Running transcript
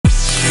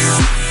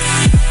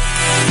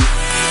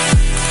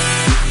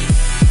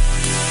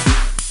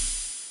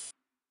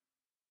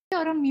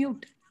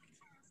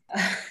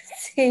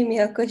Same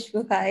here,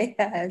 Kushbu. Hi.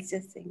 I was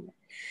just saying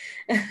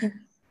that.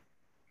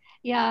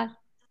 Yeah,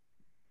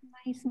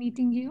 nice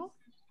meeting you.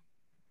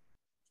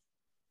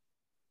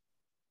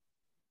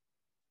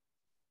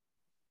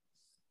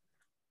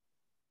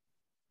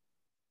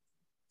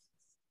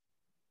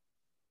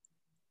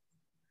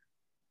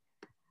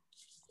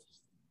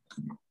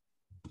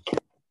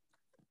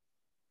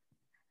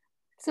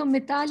 So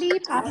Mitali,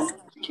 Pavni,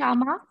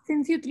 Shama,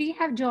 since you three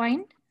have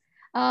joined,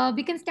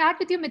 we can start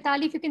with you,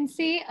 Mitali. If you can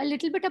say a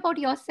little bit about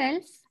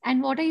yourself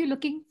and what are you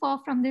looking for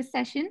from this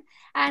session.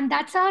 And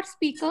that's our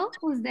speaker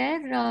who's there,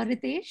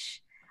 Ritesh.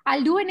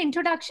 I'll do an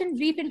introduction,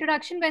 brief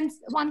introduction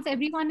once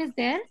everyone is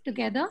there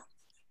together.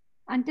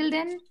 Until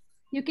then,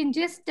 you can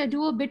just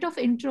do a bit of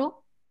intro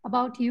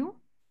about you.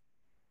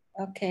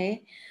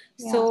 Okay.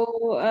 Yeah.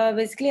 So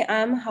basically,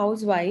 I'm a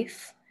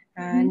housewife,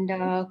 Mhm.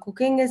 and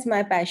cooking is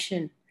my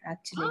passion,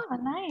 actually. Ah,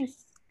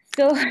 nice.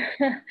 So,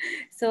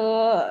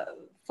 so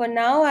for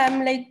now,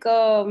 I'm like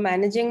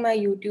managing my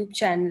YouTube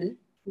channel.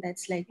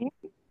 That's like Okay.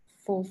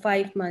 4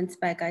 5 months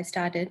back I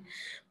started,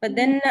 but Mhm.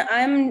 then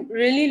I'm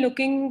really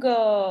looking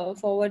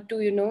forward to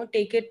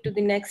take it to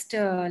the next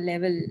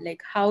level,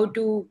 like how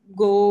to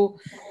go.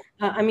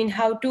 I mean,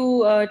 how to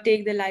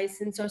take the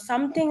license or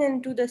something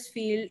into this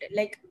field.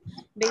 Like,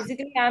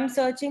 basically, I'm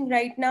searching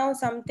right now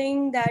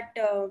something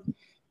that.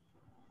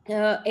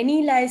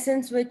 Any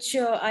license which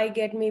I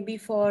get maybe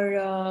for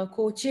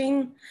coaching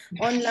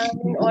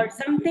online or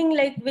something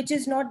like which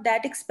is not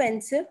that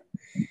expensive,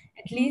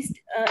 at Mhm. least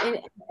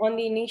on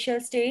the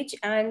initial stage,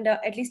 and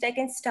at least I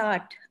can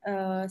start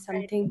Right.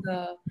 something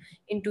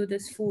into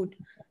this food.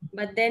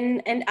 But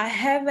then, and I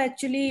have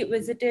actually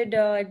visited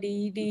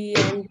DED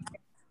and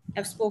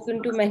I've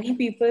spoken to many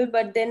people,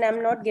 but then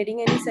I'm not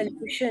getting any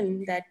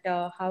solution that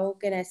how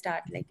can I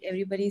start? Like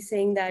everybody's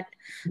saying that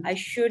I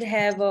should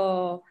have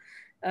a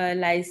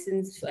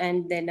license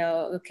and then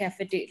a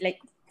cafeteria, like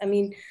I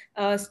mean,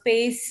 a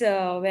space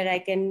where I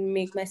can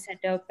make my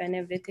setup and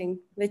everything,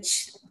 which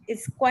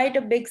is quite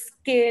a big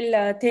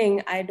scale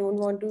thing. I don't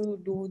want to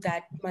do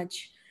that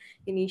much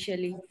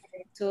initially.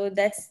 So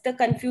that's the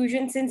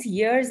confusion since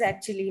years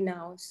actually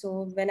now. So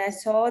when I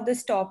saw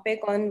this topic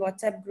on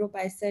WhatsApp group,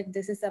 I said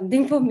this is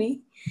something for me.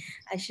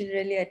 I should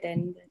really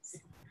attend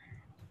this.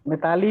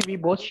 Mithali, we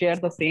both share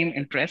the same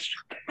interest.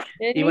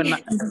 Even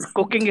Really?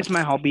 cooking is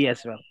my hobby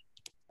as well.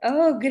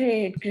 Oh,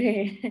 great,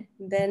 great.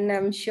 Then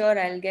I'm sure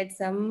I'll get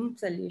some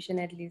solution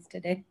at least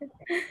today.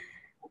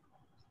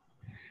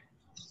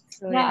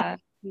 So Yeah, yeah,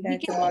 we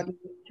that's can about talk me.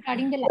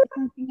 regarding the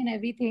licensing and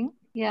everything.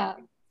 Yeah,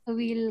 so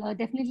we'll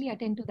definitely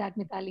attend to that,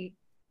 Mitali.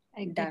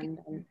 I get it. Done,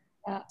 done.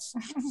 Yeah.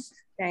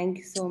 Thank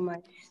you so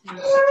much.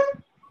 Thank you.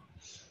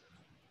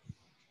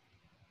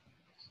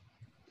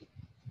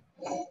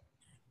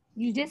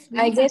 You just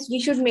I wait. guess we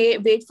should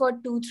wait for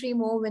 2 3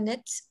 more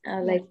minutes, Yeah,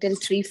 like till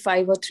 3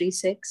 5 or 3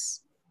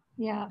 6,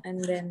 yeah.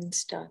 and then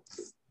start.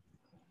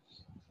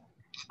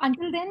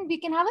 Until then, we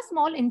can have a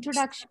small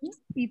introduction.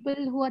 People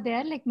who are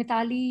there, like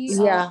Mitali,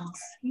 Yeah.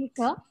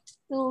 speaker.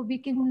 So we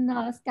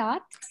can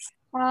start.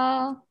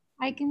 Uh,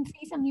 I can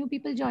see some new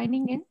people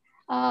joining in.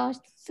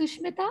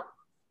 Sushmita.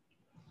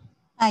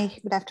 Hi,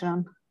 good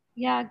afternoon.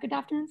 Yeah, good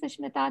afternoon,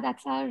 Sushmita.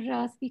 That's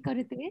our speaker,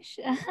 Ritesh.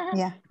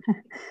 Yeah,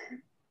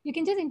 You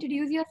can just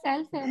introduce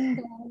yourself and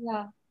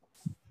yeah.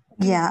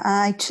 yeah.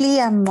 Actually,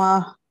 I'm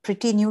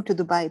pretty new to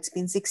Dubai. It's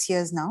been 6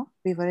 years now.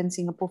 We were in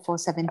Singapore for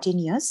 17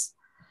 years,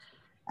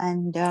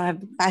 and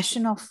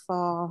passion of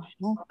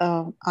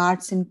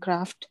arts and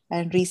craft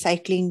and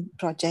recycling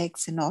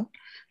projects and all.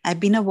 I've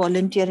been a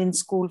volunteer in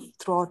school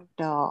throughout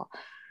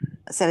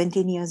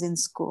 17 years in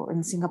school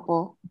in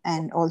Singapore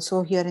and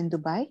also here in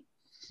Dubai.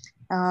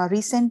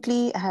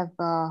 Recently, I have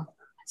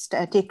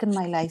taken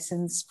my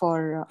license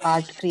for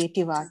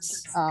creative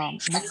arts,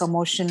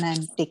 promotion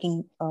and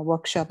taking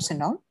workshops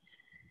and all.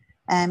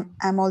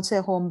 I'm also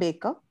a home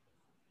baker.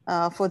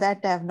 For that,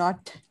 I have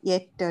not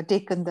yet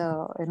taken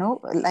the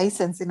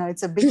license.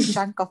 It's a big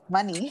chunk of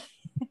money.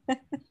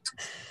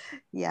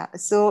 Yeah,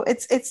 so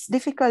it's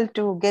difficult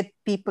to get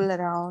people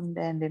around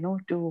and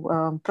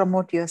to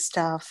promote your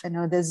stuff.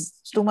 There's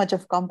too much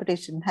of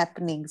competition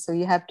happening, so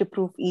you have to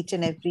prove each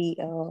and every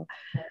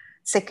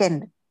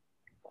second.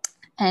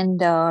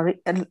 And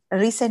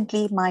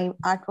recently, my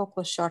artwork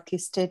was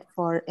shortlisted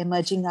for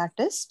Emerging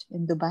Artist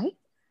in Dubai.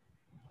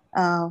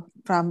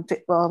 From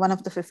one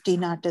of the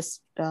 15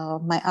 artists,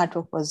 my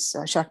artwork was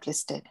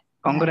shortlisted. It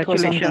was on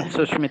Congratulations,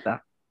 the.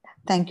 Sushmita.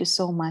 Thank you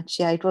so much.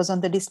 Yeah, it was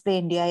on the display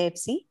in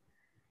DIFC.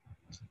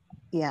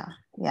 Yeah,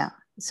 yeah.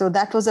 So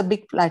that was a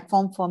big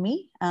platform for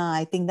me.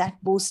 I think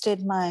that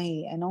boosted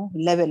my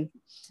level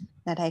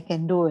that I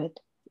can do it.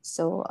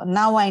 So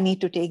now I need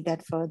to take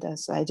that further.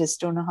 So I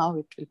just don't know how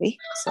it will be.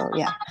 So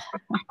yeah,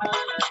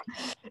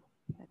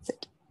 that's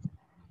it.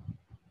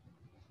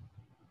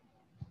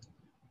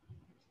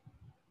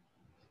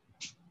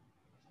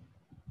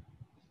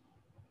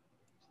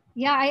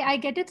 Yeah, I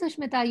get it,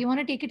 Sushmita. You want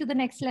to take it to the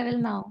next level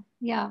now.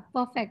 Yeah,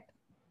 perfect.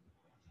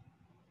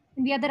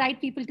 we are the right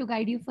people to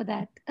guide you for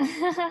that.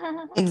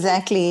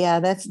 Exactly. Yeah,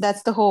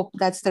 that's the hope.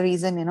 That's the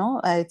reason, you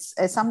know, it's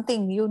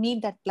something you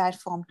need, that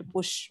platform to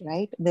push,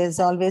 right? There's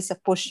always a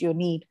push you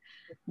need,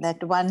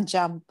 that one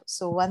jump.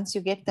 So once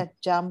you get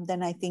that jump,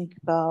 then I think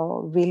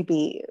we'll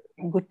be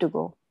good to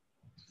go.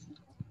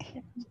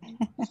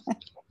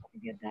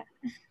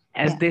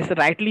 As this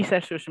rightly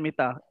said,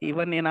 Sushmita,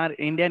 even in our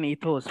Indian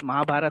ethos,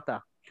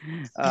 Mahabharata,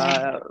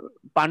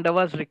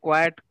 Pandavas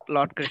required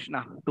Lord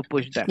Krishna to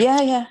push them.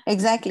 Yeah,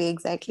 exactly.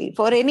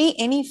 For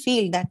any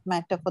field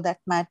for that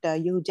matter,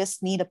 you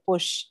just need a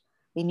push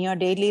in your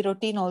daily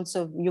routine.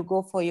 Also, you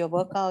go for your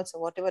workouts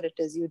or whatever it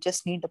is, you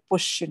just need a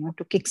push, you know,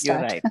 to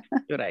kickstart.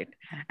 You're right.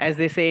 As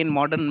they say in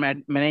modern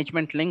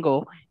management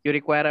lingo, you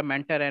require a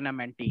mentor and a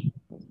mentee.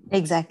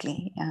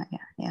 Exactly.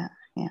 Yeah.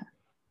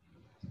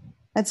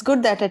 That's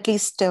good that at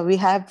least we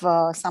have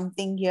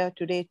something here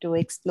today to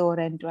explore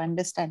and to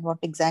understand what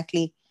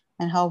exactly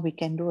and how we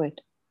can do it.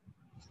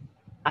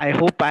 I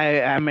hope I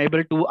am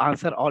able to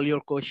answer all your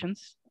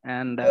questions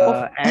and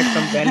add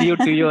some value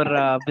to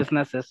your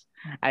businesses.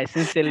 I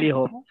sincerely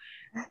hope.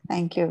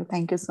 Thank you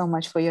so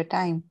much for your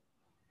time.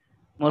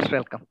 Most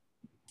welcome.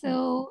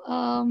 So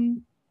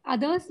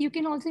others, you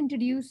can also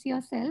introduce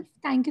yourself.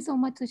 Thank you so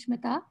much,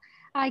 Sushmita.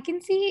 I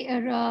can see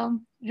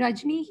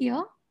Rajni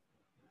here.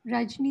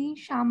 Rajni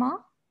Sharma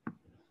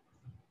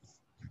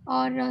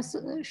or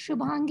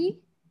Shubhangi?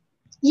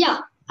 Yeah,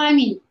 I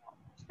mean.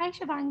 Hi,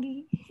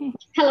 Shubhangi.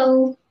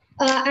 Hello.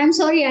 I'm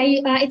sorry.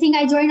 I think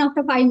I joined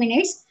after 5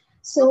 minutes.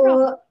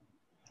 So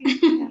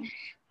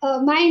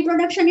my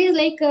introduction is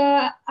like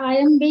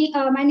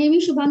my name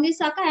is Shubhangi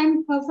Saka.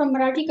 I'm from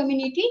Marathi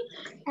community,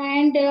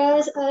 and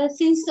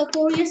since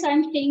 4 years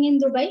I'm staying in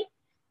Dubai,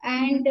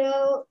 and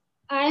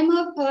I'm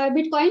a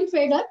Bitcoin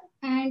trader,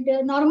 and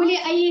normally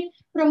I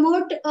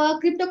promote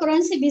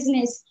cryptocurrency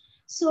business.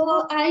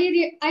 So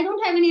I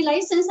don't have any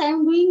license.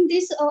 I'm doing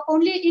this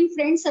only in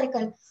friend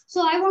circle.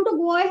 So I want to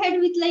go ahead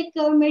with like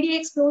media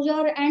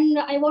exposure, and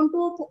I want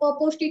to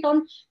post it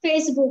on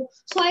Facebook.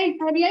 So I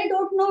really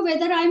don't know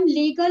whether I'm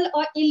legal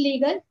or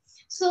illegal.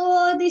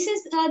 So these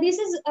are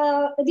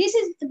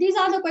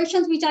the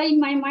questions which are in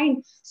my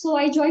mind. So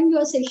I joined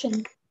your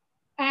session.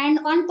 And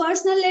on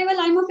personal level,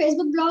 I'm a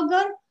Facebook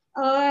blogger.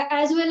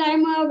 As well,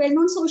 I'm a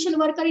well-known social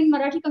worker in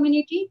Marathi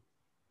community.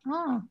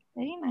 Oh,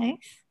 very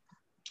nice.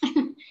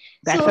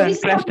 That's an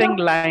interesting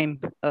line,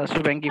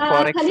 Shubhangi,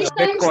 Forex,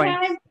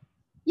 Bitcoin.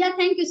 Yeah,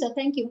 thank you, sir.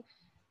 Thank you.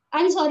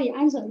 I'm sorry.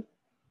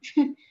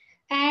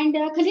 And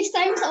Khalij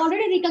Times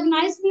already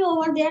recognized me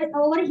over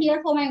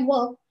here for my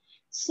work.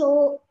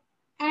 So,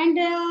 and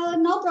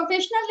now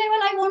professional level,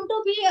 I want to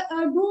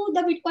do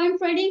the Bitcoin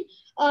trading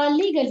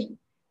legally.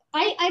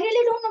 I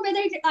really don't know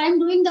whether I'm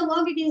doing the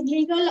work, it is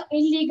legal,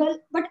 illegal,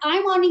 but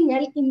I'm earning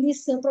well in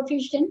this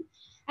profession.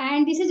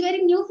 And this is very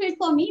new field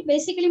for me.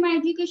 Basically, my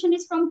education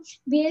is from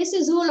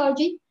BSc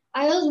Zoology.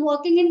 I was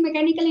working in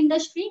mechanical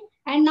industry,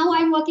 and now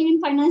I'm working in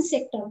finance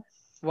sector.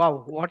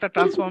 Wow, what a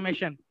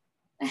transformation.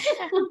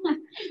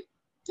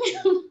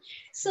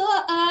 So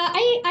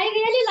I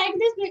really like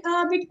this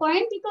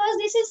Bitcoin because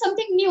this is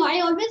something new. I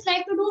always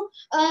like to do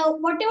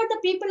whatever the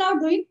people are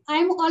doing.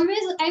 I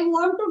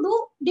want to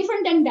do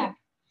different than that.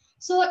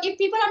 So if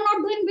people are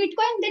not doing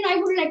Bitcoin, then I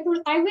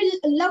will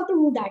love to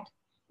do that.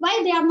 Why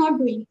they are not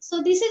doing?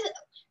 So this is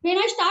when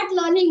I start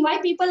learning why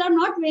people are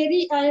not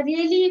very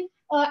really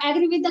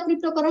agree with the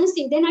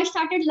cryptocurrency. Then I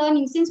started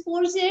learning. Since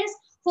 4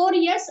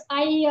 years,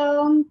 I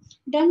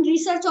done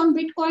research on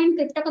Bitcoin,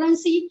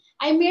 cryptocurrency.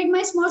 I made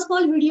my small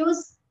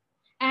videos,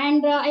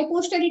 and I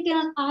posted it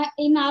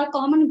in our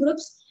common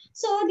groups.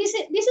 So this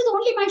is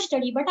only my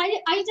study, but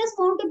I just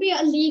want to be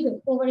a legal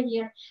over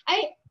here.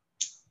 I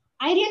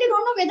really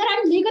don't know whether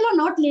I'm legal or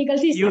not legal.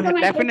 You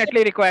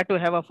definitely required to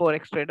have a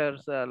Forex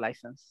trader's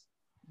license.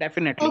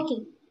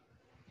 Definitely.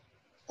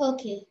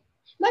 Okay.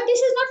 But this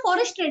is not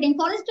Forex trading.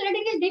 Forex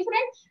trading is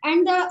different,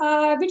 and the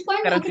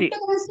Bitcoin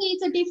cryptocurrency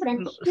is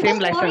different. Same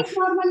license. Forex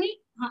normally,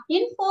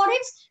 in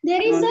Forex,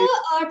 there is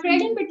a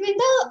trading between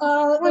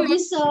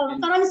this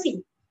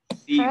currency.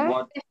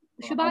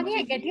 Shubhangi,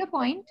 I get your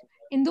point.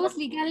 In those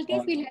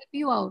legalities, we'll help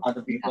you out.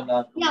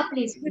 Yeah,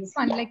 please. It's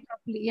fun, like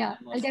properly. Yeah,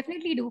 I'll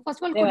definitely do.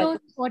 First of all, kudos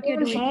what you're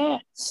doing.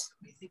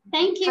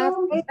 Thank you.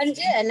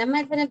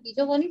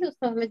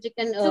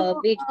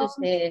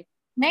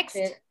 Next,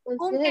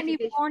 whom can we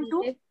move on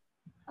to?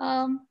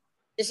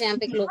 जैसे यहाँ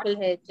पे local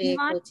है जे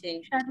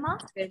coaching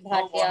फिर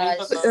भाटियाल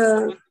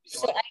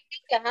so I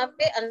think यहाँ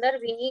पे अंदर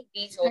we need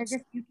these also.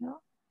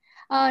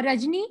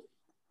 Rajni,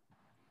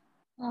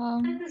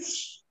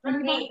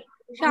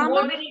 Sharma.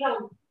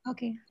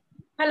 Okay.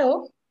 Hello.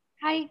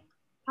 Hi.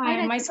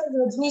 Hi, myself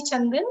Rajni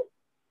Chandan.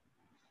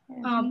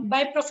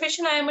 By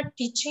profession, I am a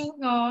teaching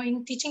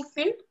in teaching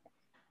field.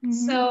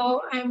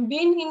 So I've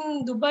been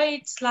in Dubai.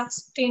 It's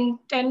last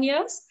 10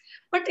 years.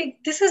 But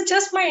this is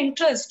just my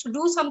interest to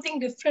do something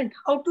different.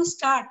 How to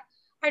start?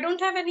 I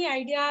don't have any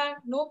idea,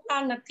 no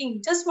plan,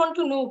 nothing. Just want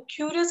to know,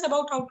 curious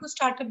about how to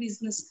start a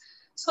business.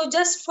 So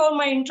just for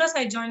my interest,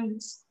 I joined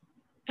this.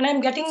 And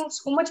I'm getting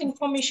so much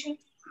information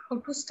how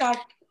to start.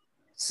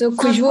 So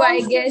Khushbu,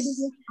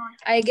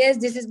 I guess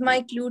this is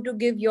my clue to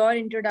give your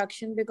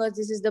introduction, because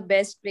this is the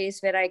best place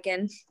where I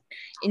can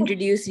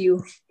introduce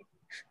you.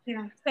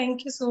 Yeah,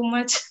 thank you so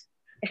much.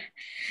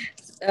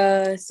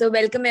 So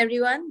welcome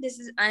everyone.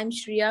 I'm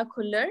Shreya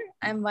Khullar.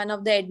 I'm one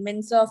of the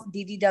admins of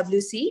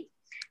DDWC.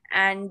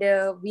 And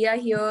we are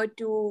here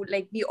to,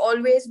 we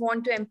always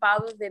want to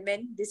empower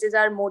women. This is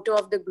our motto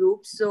of the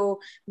group. So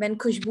when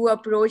Khushbu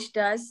approached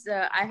us,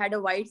 I had a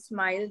wide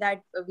smile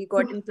that we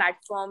got in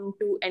platform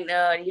to, and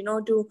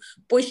to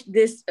push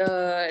this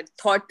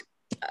thought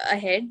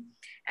ahead.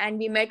 And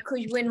we met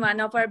Khushbu in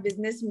one of our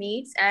business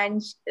meets, and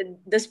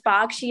the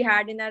spark she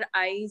had in her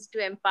eyes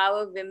to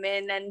empower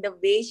women and the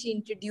way she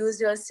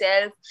introduced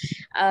herself,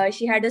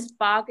 she had a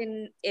spark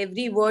in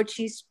every word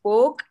she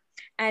spoke.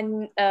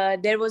 And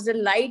there was a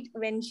light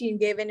when she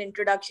gave an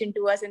introduction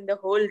to us in the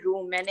whole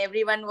room, and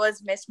everyone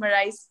was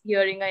mesmerized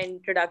hearing her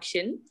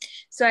introduction.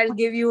 So I'll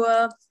give you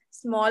a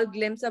small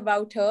glimpse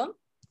about her.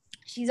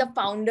 She's a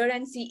founder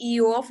and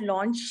CEO of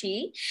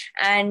LaunchShe.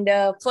 And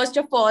first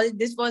of all,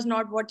 this was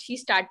not what she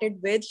started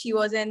with. She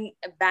was a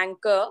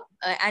banker,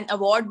 an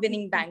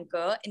award-winning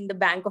banker in the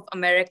Bank of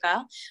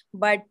America.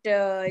 But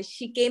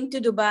she came to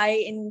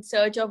Dubai in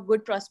search of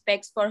good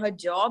prospects for her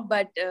job.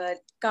 But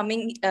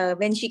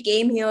when she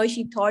came here,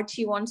 she thought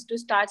she wants to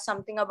start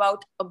something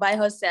by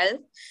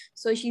herself.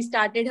 So she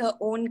started her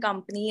own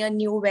company, a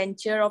new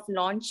venture of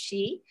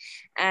LaunchShe.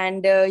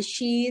 And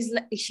she's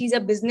a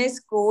business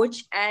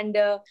coach, and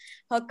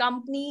her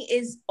company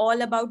is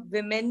all about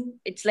women.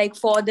 It's like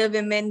for the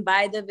women,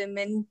 by the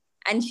women,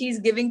 and she's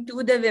giving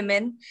to the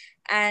women.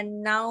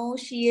 And now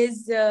she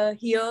is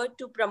here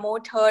to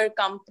promote her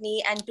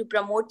company and to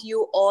promote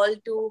you all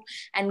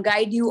and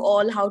guide you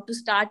all how to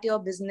start your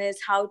business,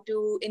 how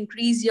to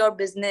increase your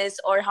business,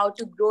 or how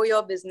to grow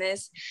your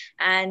business.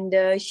 And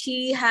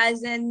she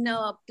has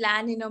a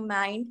plan in her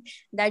mind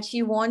that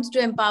she wants to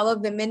empower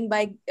women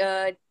by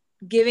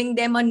giving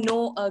them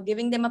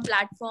a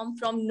platform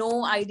from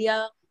no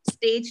idea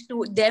stage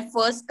to their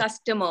first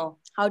customer,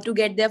 how to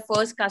get their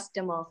first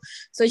customer.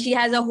 So she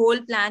has a whole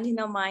plan in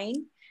her mind,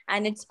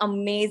 and it's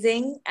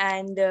amazing.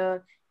 And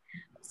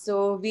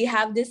so we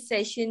have this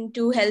session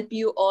to help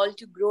you all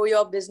to grow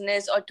your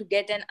business or to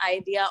get an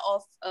idea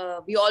of,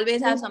 we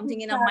always have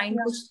something in our mind,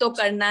 kuch to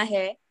karna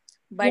hai,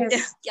 but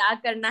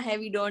kya karna hai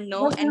we don't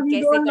know, and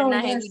kaise karna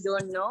hai we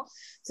don't know.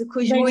 So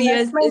Khushbu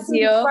is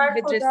here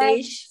with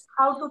Ritesh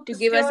to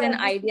give us an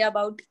idea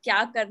about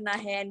kya karna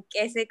hai and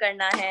kaise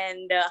karna hai,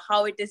 and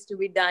how it is to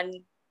be done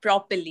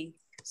properly.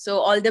 So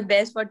all the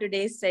best for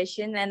today's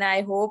session, and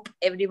I hope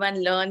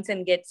everyone learns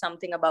and gets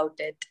something about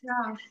it.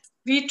 Yeah,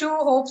 we too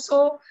hope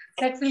so,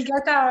 that we'll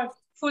get our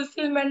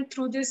fulfillment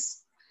through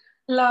this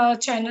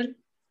channel.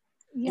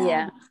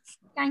 Yeah.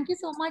 Thank you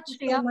so much,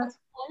 Shreya,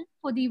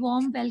 for the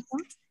warm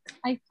welcome.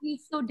 I feel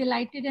so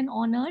delighted and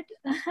honored.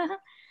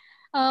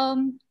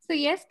 So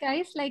yes,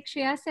 guys, like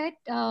Shreya said,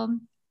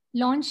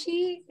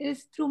 LaunchShe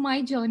is through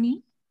my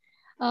journey.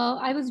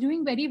 I was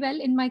doing very well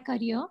in my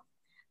career,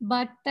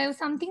 but there was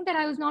something that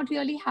I was not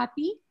really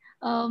happy.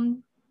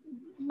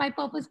 My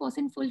purpose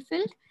wasn't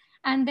fulfilled.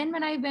 And then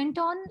when I went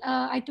on,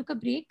 I took a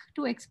break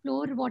to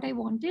explore what I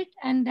wanted.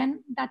 And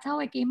then that's how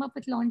I came up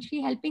with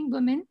LaunchShe, helping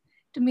women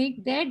to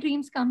make their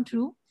dreams come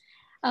true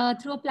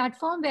through a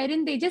platform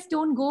wherein they just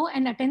don't go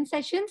and attend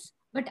sessions,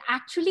 but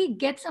actually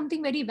get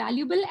something very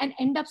valuable and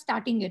end up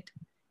starting it.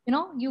 You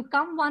know, you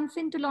come once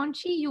into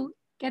LaunchShe, you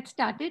get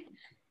started.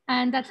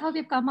 And that's how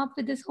we've come up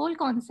with this whole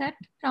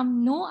concept,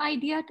 from no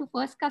idea to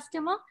first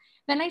customer.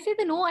 When I say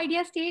the no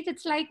idea stage,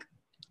 it's like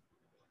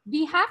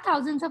we have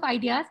thousands of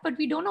ideas, but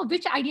we don't know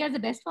which idea is the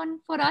best one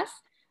for us,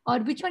 or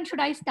which one should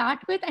I start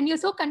with. And you're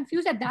so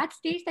confused at that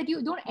stage that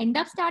you don't end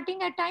up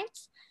starting at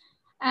times.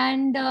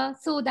 And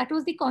so that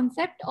was the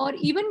concept. Or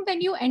even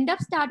when you end up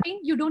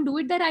starting, you don't do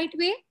it the right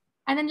way.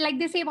 And then, like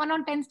they say, 1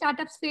 on 10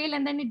 startups fail,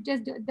 and then it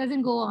just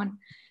doesn't go on.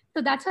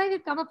 So that's why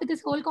we've come up with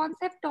this whole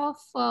concept of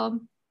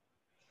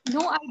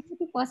no idea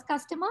to first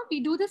customer.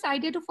 We do this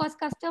idea to first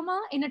customer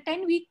in a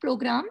 10-week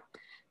program.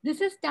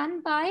 This is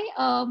done by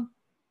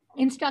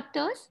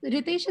instructors.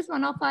 Ritesh is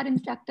one of our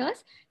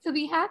instructors. So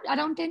we have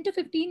around 10 to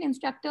 15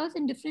 instructors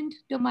in different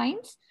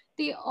domains.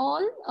 They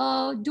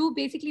all do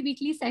basically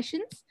weekly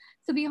sessions.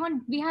 So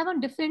we have on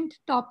different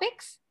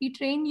topics. We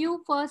train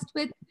you first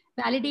with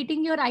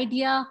validating your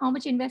idea, how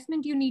much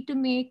investment you need to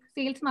make,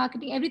 sales,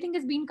 marketing, everything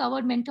is being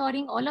covered,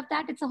 mentoring, all of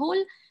that. It's a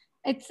whole,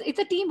 it's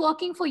a team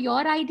working for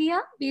your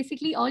idea,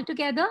 basically all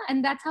together.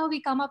 And that's how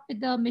we come up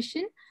with the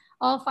mission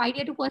of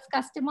idea to first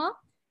customer.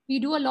 We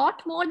do a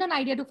lot more than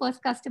idea to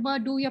first customer,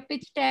 do your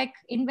pitch deck,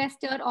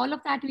 investor, all of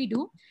that we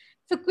do.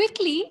 So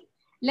quickly,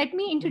 let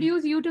me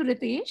introduce you to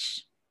Ritesh.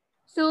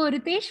 So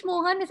Ritesh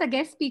Mohan is a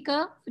guest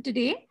speaker for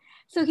today.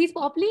 So he's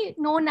popularly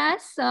known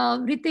as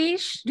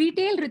Ritesh,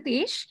 Retail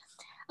Ritesh.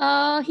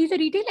 He's a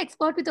retail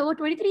expert with over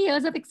 23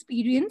 years of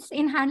experience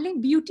in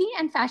handling beauty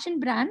and fashion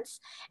brands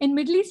in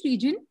Middle East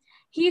region.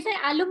 He's an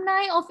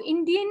alumni of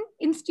Indian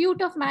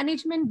Institute of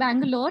Management,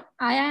 Bangalore,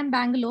 IIM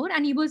Bangalore,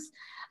 and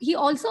he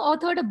also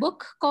authored a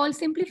book called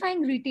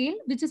Simplifying Retail,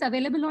 which is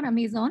available on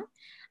Amazon.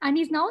 and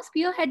he's now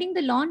spearheading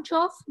the launch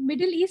of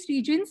Middle East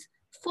region's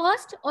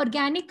first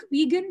organic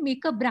vegan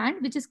makeup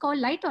brand, which is called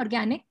Light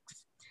Organics.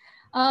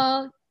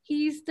 Currently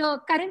he's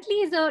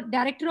the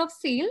director of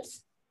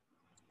sales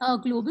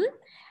global,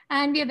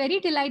 and we are very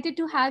delighted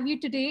to have you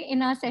today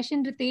in our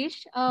session,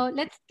 Ritesh.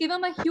 Let's give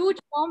him a huge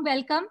warm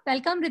welcome.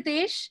 Welcome,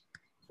 Ritesh.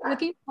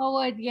 Looking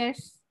forward.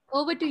 Yes,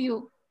 over to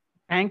you.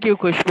 Thank you,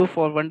 Khushbu,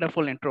 for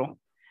wonderful intro.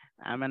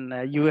 I mean,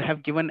 you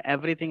have given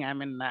everything. I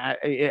mean,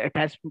 it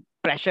has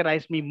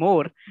pressurized me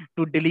more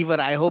to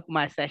deliver. I hope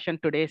my session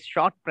today's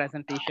short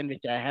presentation,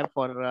 which I have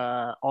for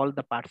all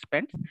the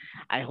participants,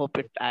 I hope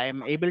I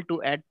am able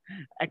to add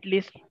at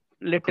least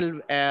little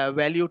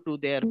value to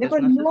their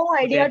business. No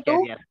idea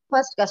to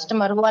first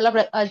customer.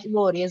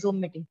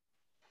 Zoom meeting.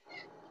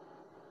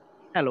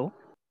 Hello.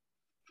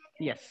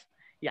 Yes.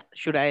 Yeah.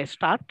 Should I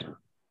start?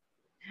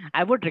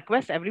 I would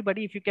request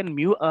everybody if you can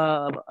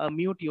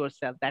mute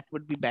yourself, that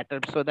would be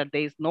better, so that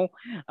there is no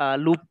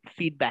loop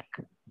feedback.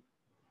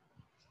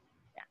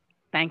 Yeah.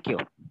 Thank you.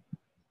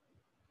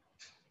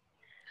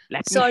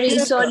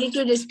 Sorry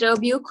to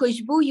disturb you.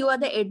 Khushbu, you are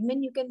the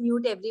admin. You can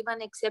mute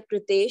everyone except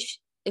Ritesh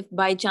if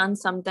by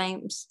chance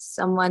sometimes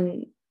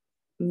someone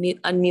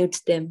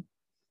unmutes them.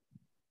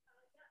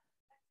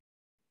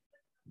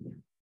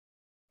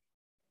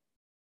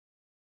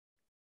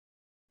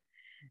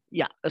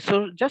 Yeah,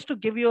 so just to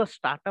give you a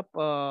startup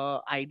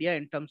idea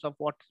in terms of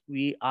what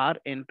we are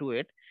into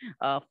it.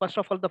 First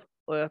of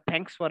all,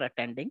 thanks for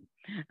attending.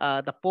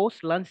 The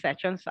post-lunch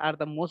sessions are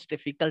the most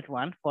difficult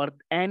one for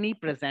any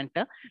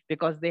presenter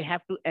because they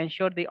have to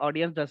ensure the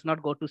audience does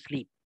not go to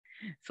sleep.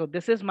 So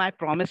this is my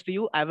promise to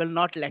you. I will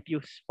not let you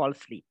fall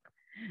asleep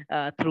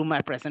through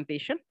my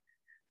presentation.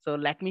 So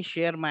let me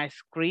share my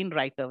screen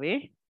right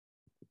away.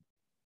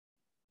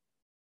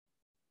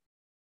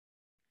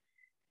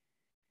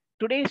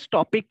 Today's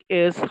topic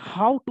is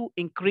how to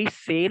increase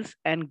sales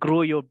and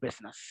grow your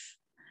business.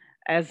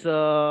 As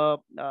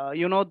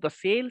you know, the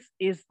sales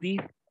is the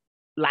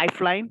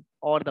lifeline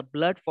or the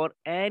blood for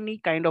any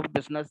kind of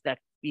business that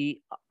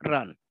we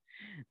run.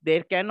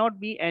 There cannot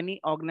be any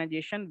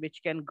organization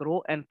which can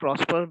grow and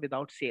prosper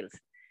without sales.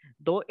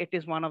 Though it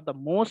is one of the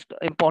most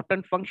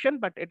important function,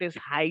 but it is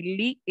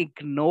highly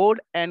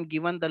ignored and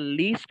given the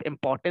least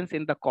importance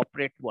in the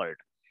corporate world.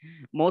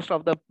 Most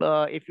of the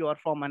if you are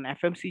from an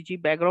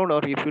FMCG background,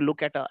 or if you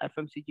look at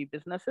FMCG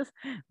businesses,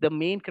 the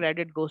main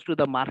credit goes to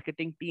the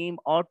marketing team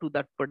or to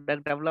the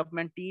product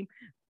development team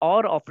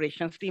or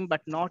operations team,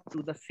 but not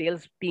to the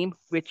sales team,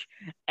 which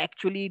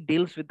actually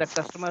deals with the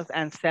customers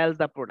and sells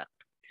the product.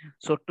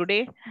 So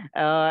today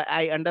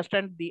I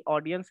understand the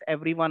audience,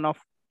 every one of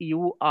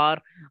you are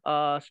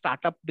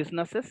startup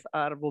businesses,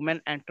 are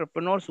women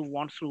entrepreneurs who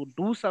wants to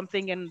do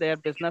something in their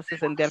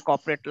businesses, in their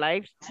corporate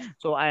lives.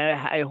 So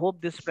I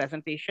hope this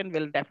presentation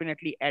will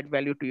definitely add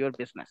value to your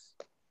business.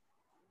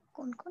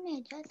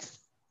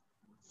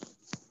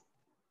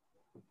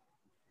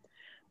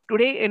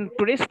 Today, in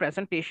today's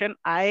presentation,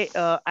 I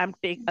am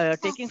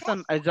taking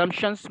some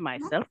assumptions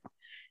myself,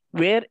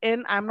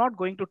 wherein I'm not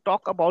going to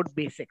talk about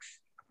basics.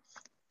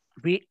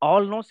 We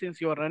all know, since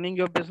you're running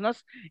your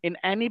business, in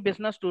any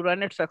business, to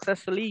run it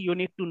successfully, you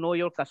need to know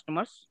your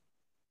customers.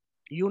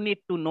 You need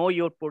to know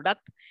your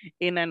product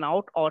in and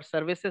out, or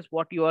services,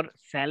 what you are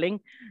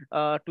selling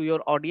to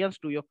your audience,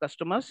 to your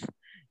customers.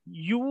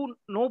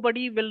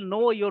 Nobody will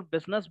know your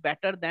business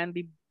better than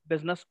the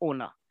business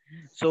owner.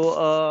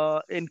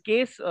 So in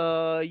case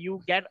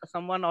you get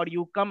someone, or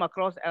you come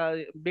across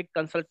a big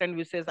consultant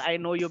who says, I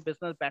know your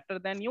business better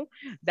than you,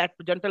 that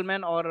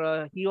gentleman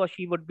or he or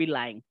she would be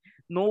lying.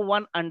 No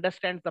one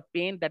understands the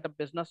pain that a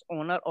business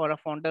owner or a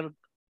founder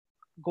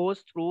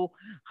goes through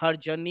her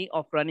journey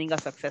of running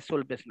a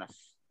successful business.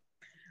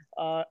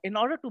 In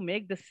order to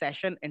make this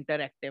session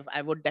interactive,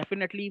 I would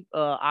definitely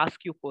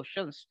ask you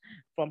questions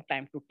from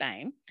time to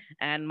time.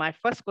 And my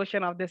first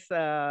question of this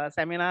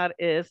seminar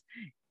is,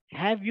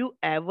 have you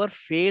ever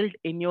failed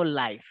in your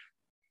life?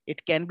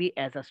 It can be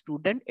as a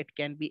student, it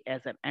can be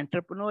as an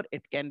entrepreneur,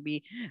 it can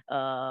be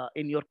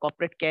in your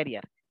corporate career.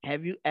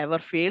 Have you ever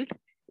failed?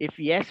 If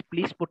yes,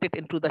 please put it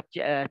into the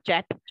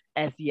chat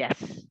as yes.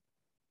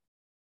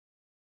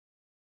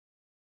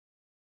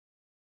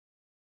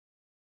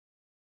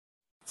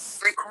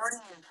 Recording.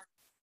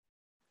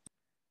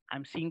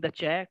 I'm seeing the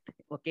chat.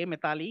 Okay,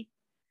 Mitali,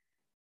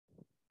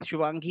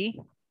 Shubhangi,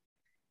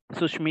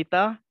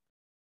 Sushmita.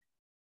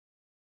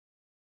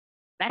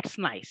 That's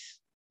nice.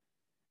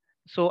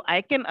 So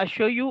I can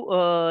assure you,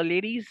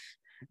 ladies,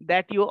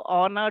 that you're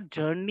on a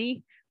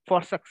journey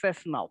for success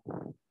now.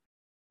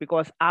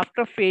 Because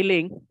after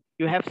failing,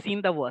 you have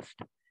seen the worst.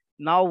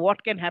 Now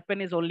what can happen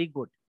is only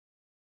good.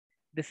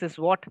 This is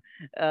what,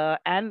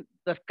 and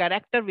the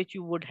character which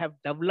you would have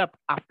developed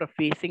after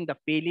facing the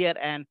failure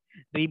and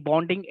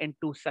rebounding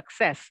into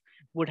success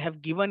would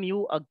have given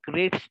you a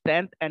great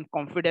strength and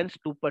confidence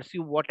to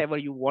pursue whatever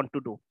you want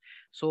to do.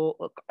 So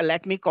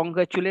let me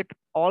congratulate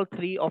all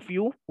three of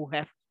you who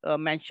have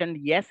mentioned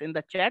yes in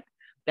the chat,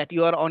 that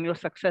you are on your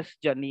success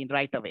journey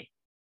right away.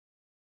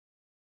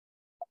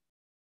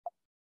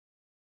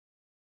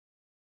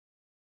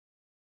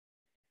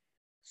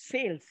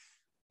 sales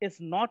is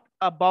not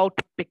about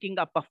picking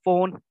up a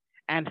phone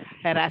and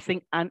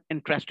harassing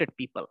uninterested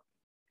people.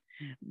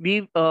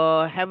 We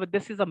have,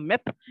 this is a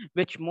myth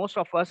which most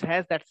of us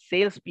has, that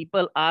sales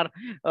people are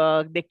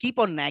they keep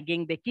on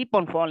nagging, they keep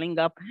on following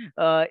up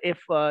if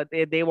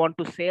they want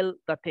to sell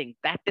the thing.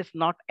 That is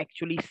not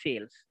actually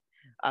sales.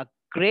 A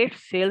great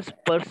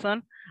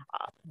salesperson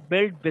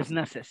build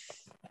businesses.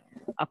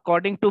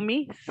 According to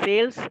me,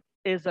 sales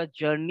is a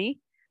journey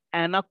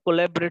and a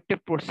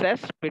collaborative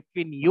process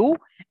between you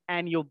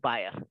and your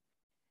buyer.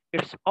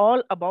 It's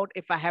all about,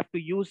 if I have to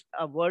use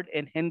a word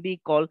in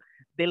Hindi called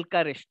dil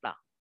ka rishta,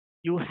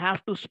 you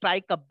have to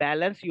strike a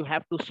balance, you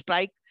have to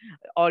strike,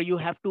 or you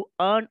have to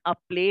earn a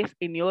place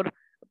in your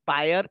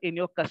buyer, in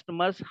your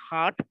customer's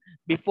heart,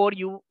 before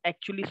you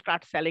actually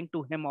start selling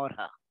to him or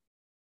her.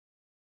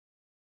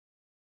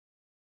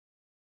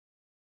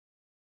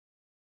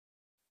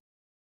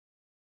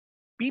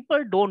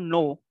 People don't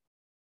know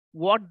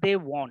what they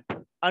want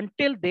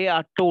until they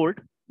are told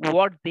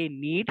what they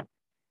need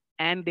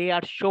and they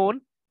are shown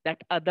that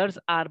others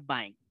are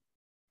buying.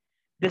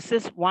 This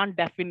is one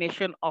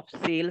definition of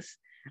sales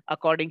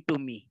according to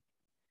me.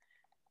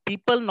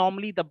 People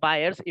normally, the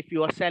buyers, if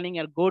you are selling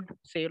a good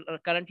sale,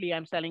 currently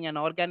I'm selling an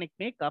organic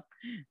makeup,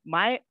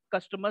 my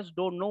customers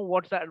don't know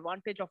what's the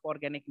advantage of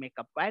organic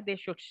makeup, why they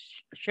should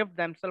shift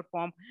themselves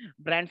from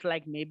brands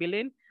like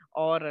Maybelline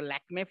or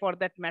Lakme for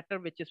that matter,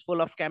 which is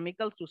full of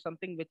chemicals, to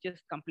something which is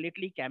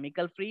completely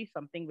chemical free,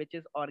 something which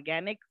is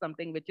organic,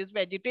 something which is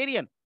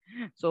vegetarian.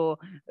 So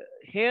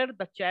here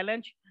the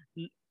challenge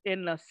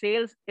in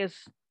sales is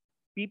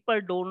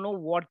people don't know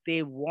what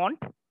they want.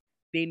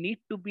 They need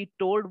to be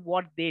told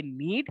what they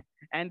need,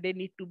 and they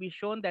need to be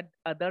shown that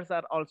others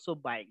are also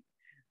buying.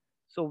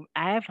 So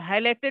I have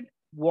highlighted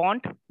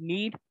want,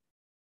 need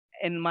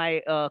in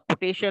my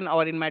quotation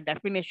or in my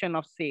definition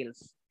of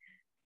sales.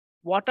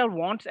 What are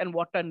wants and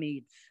what are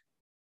needs?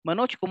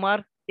 Manoj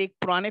Kumar एक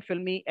पुराने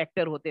फिल्मी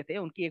actor होते थे,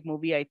 उनकी एक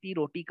movie आई थी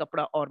रोटी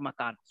कपड़ा और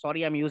मकान.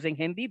 Sorry, I'm using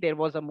Hindi. There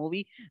was a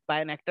movie by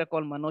an actor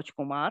called Manoj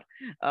Kumar,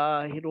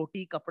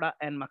 Roti Kapda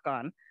and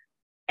Makan.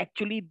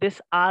 Actually,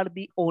 these are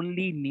the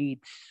only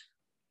needs.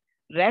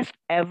 Rest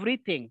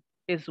everything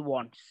is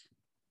wants.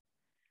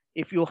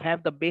 If you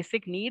have the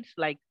basic needs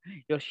like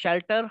your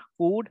shelter,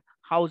 food,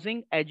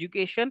 housing,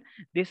 education,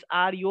 these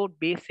are your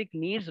basic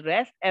needs.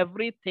 Rest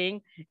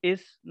everything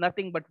is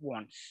nothing but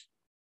wants.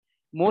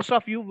 Most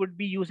of you would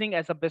be using,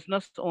 as a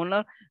business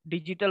owner,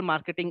 digital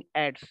marketing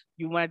ads.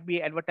 You might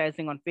be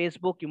advertising on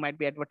Facebook, you might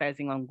be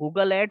advertising on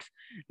Google ads.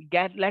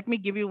 Let me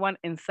give you one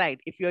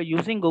insight. If you're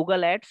using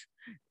Google ads,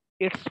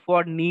 it's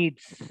for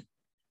needs,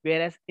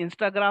 whereas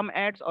Instagram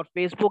ads or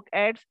Facebook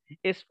ads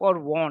is for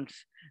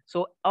wants.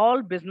 So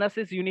all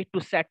businesses, you need to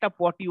set up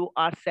what you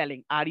are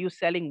selling. Are you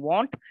selling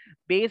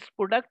want-based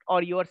product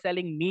or you are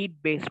selling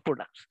need-based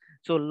products?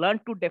 So learn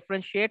to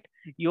differentiate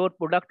your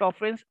product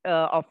offerings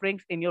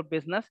in your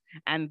business,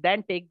 and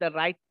then take the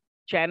right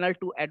channel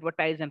to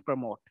advertise and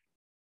promote.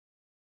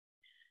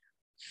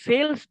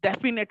 Sales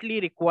definitely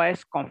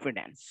requires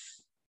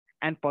confidence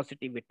and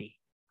positivity.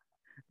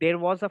 There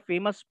was a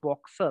famous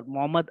boxer,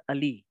 Muhammad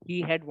Ali.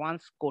 He had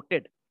once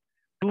quoted,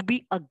 "To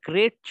be a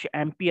great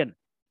champion,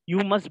 you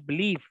must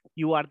believe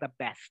you are the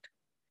best.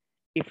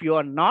 If you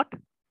are not,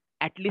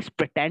 at least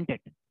pretend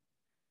it."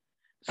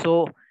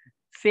 So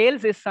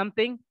sales is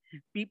something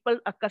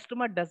a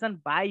customer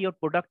doesn't buy your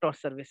product or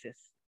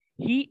services.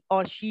 He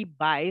or she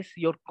buys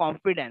your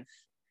confidence.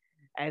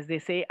 As they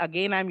say,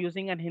 again, I'm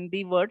using a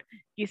Hindi word,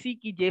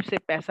 kisi ki jeb se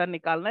paisa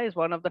nikalna is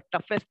one of the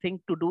toughest things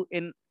to do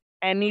in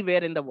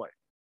anywhere in the world.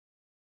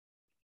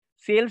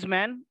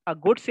 Salesman, a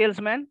good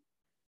salesman,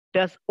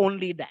 does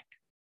only that.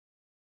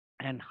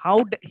 And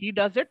how he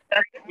does it,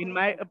 in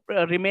my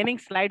remaining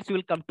slides, you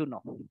will come to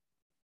know.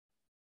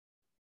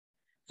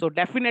 So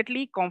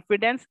definitely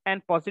confidence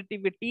and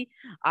positivity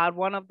are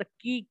one of the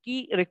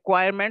key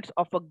requirements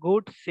of a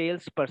good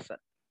salesperson.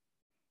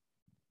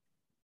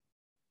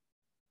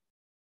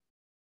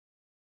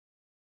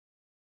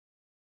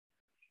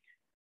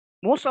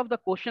 Most of the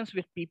questions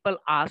which people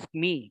ask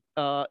me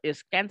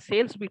is, can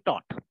sales be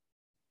taught?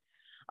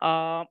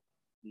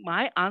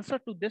 My answer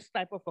to this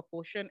type of a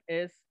question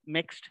is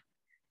mixed.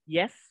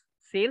 Yes,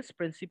 sales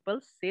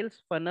principles,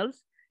 sales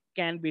funnels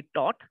can be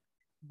taught,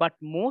 but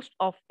most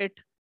of it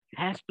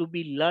has to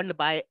be learned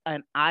by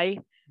an eye,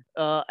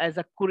 as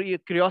a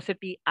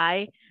curiosity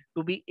eye,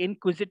 to be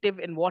inquisitive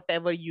in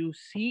whatever you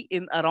see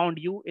around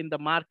you, in the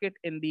market,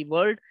 in the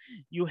world.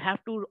 You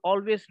have to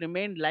always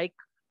remain like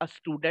a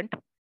student,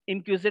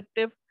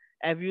 inquisitive.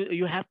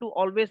 You have to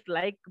always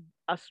like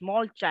a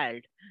small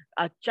child.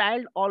 A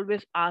child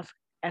always asks,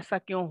 "Aisa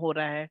kyun ho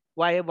raha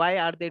hai? Why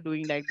are they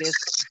doing like this?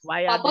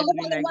 Why are they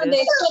doing like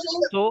this?"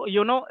 So,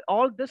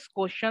 all these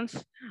questions,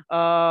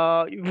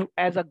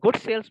 as a good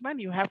salesman,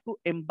 you have to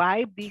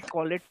imbibe the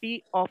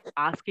quality of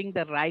asking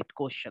the right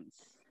questions.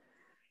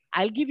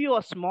 I'll give you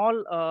a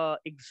small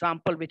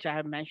example which I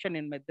have mentioned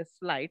in this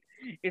slide.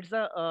 It's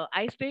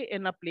I stay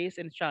in a place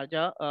in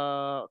Sharjah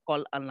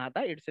called Al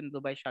Nahda. It's in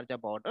Dubai Sharjah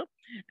border,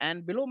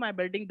 and below my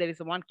building there is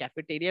one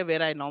cafeteria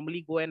where I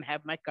normally go and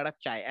have my kadak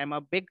chai. I'm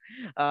a big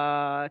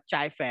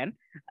chai fan,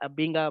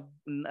 being a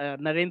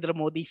Narendra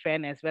Modi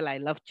fan as well. I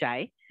love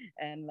chai,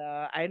 and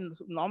I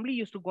normally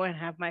used to go and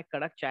have my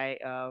kadak chai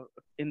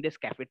in this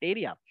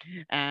cafeteria.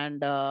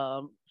 And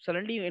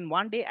suddenly in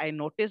one day I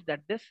noticed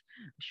that this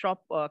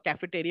shop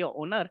cafeteria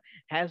owner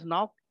has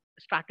now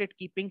started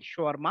keeping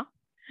shawarma,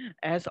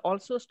 has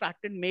also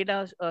started made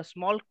a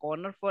small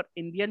corner for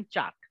Indian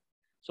chaat.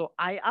 So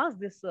I asked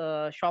this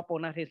shop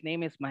owner, his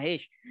name is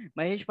Mahesh.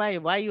 Mahesh bhai,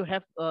 why you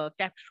have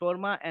kept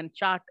shawarma and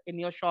chaat in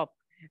your shop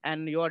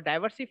and you are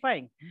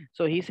diversifying?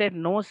 So he said,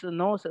 no,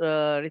 no,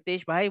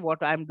 Ritesh bhai,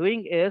 what I'm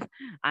doing is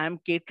I'm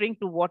catering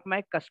to what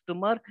my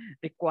customer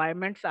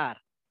requirements are.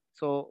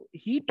 So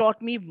he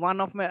taught me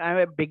one of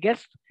my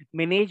biggest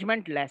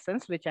management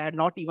lessons, which I had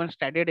not even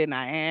studied in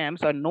IIM.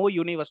 So no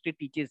university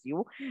teaches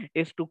you,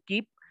 is to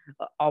keep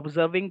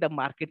observing the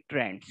market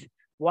trends.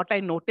 What I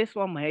noticed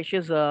from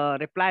Mahesh's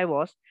reply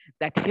was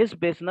that his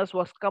business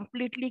was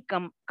completely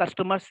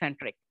customer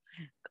centric.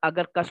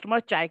 अगर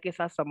customer चाय के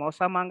साथ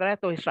समोसा मांग रहा है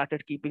तो he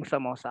started keeping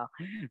samosa.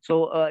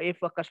 So if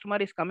a customer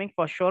is coming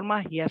for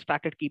shawarma, he has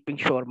started keeping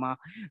shawarma.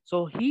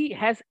 So he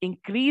has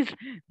increased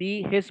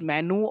his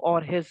menu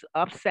or his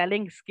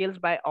upselling skills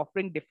by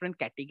offering different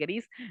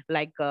categories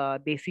like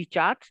desi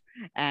charts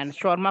and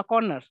shawarma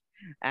corners.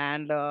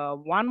 And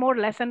one more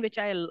lesson which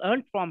I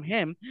learned from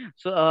him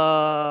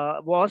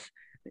was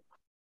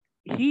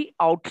he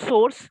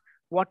outsourced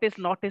what is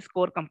not his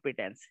core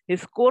competence.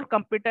 His core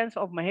competence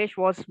of Mahesh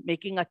was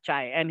making a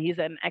chai, and he's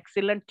an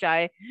excellent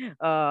chai.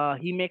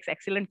 He makes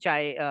excellent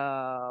chai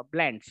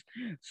blends.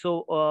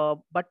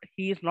 So, but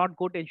he is not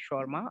good in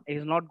shawarma. He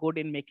is not good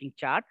in making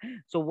chaat.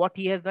 So, what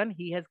he has done,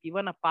 he has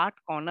given a part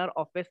corner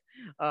of his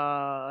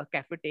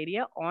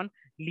cafeteria on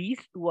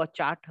lease to a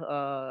chaat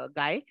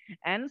guy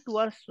and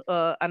to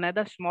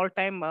another small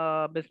time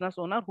business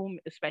owner who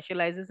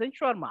specializes in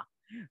shawarma.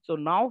 So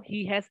now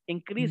he has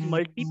increased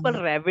multiple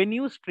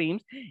revenue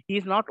streams.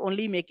 He's not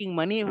only making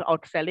money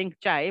out selling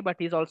chai, but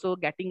he's also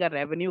getting a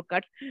revenue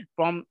cut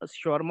from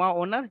shawarma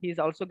owner. He's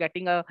also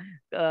getting a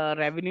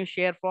revenue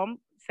share from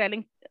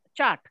selling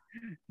chaat.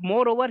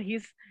 Moreover,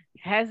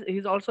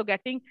 he's also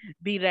getting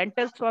the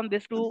rentals from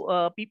this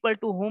to people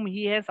to whom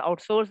he has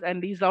outsourced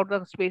and leased out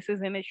the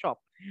spaces in his shop.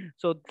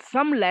 So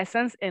some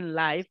lessons in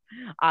life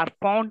are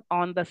found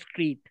on the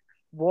street.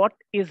 What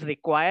is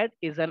required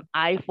is an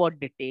eye for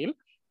detail,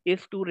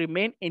 is to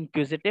remain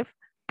inquisitive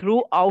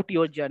throughout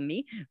your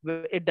journey.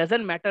 It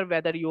doesn't matter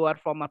whether you are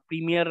from a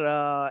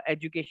premier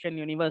education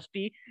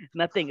university,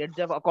 nothing. It's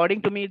just,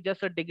 according to me, it's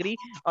just a degree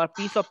or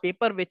piece of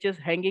paper which is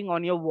hanging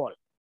on your wall.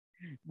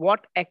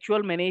 What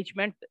actual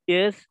management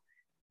is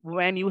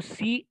when you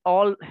see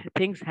all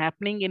things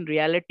happening in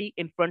reality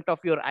in front of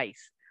your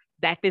eyes.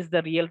 That is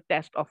the real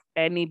test of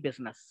any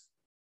business.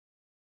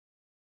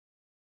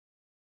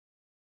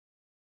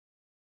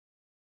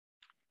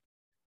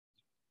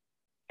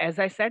 As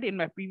I said in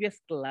my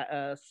previous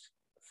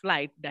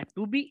slide, that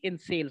to be in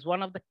sales,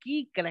 one of the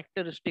key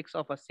characteristics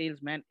of a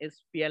salesman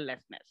is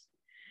fearlessness.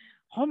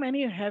 How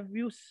many have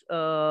you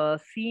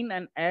seen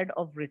an ad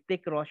of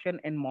Hrithik Roshan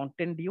in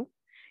Mountain Dew?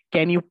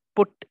 Can you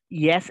put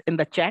yes in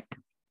the chat?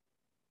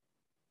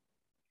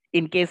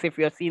 In case if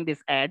you have seen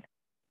this ad.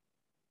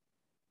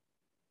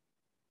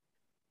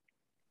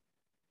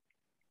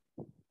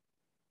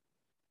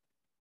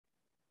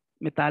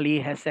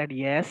 Mitali has said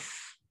yes.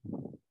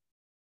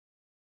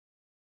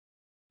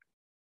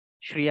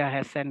 Shreya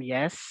has said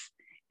yes.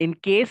 In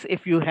case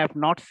if you have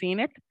not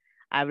seen it,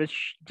 I will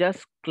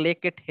just click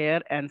it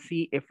here and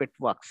see if it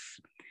works.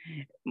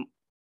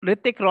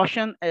 Hrithik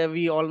Roshan,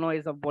 we all know,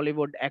 is a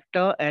Bollywood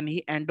actor, and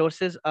he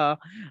endorses a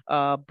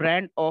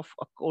brand of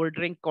a cold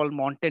drink called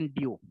Mountain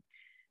Dew.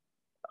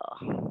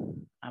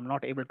 I'm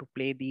not able to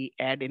play the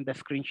ad in the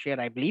screen share,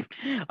 I believe.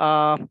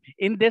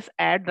 In this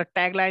ad, the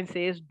tagline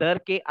says, "Dar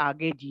ke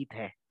aage jeet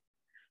hai."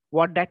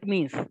 What that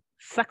means?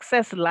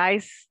 Success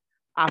lies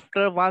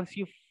after once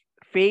you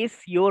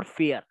face your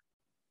fear.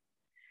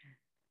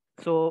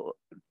 So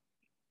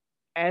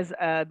as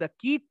the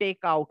key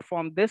takeout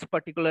from this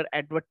particular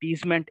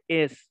advertisement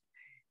is,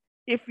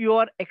 if you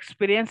are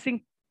experiencing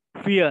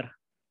fear,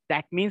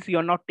 that means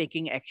you're not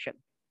taking action.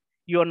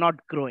 You're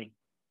not growing.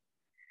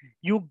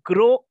 You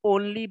grow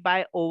only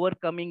by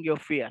overcoming your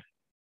fear.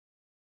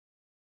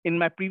 In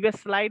my previous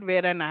slide,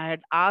 wherein I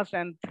had asked,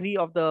 and three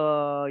of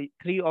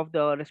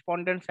the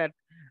respondents had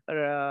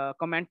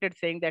commented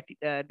saying that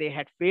they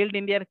had failed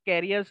in their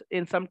careers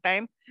in some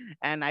time,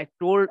 and I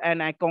told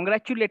and I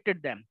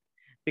congratulated them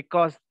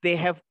because they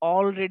have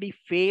already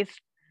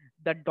faced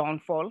the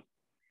downfall.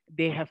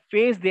 They have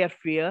faced their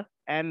fear,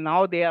 and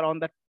now they are on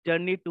the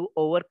journey to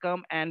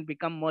overcome and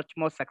become much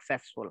more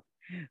successful.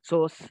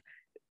 So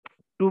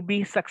to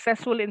be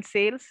successful in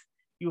sales,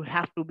 you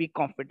have to be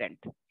confident.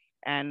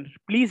 And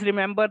please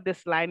remember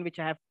this line, which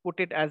I have put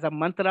it as a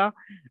mantra,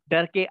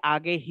 "Dar ke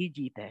aage hi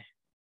jeet hai."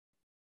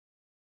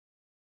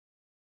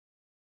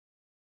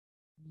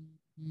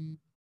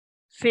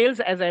 Sales,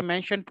 as I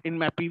mentioned in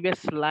my previous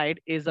slide,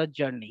 is a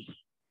journey.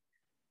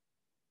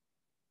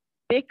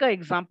 Take an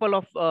example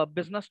of a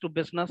business to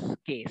business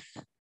case,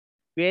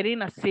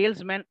 wherein a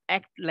salesman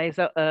acts like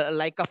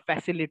a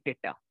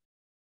facilitator.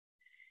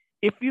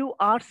 If you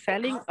are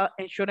selling an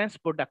insurance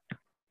product,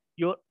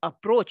 your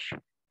approach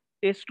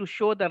is to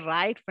show the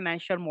right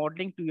financial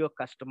modeling to your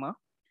customer.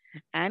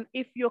 And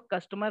if your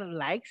customer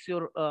likes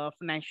your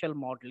financial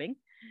modeling,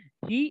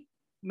 he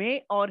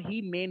may or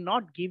he may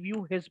not give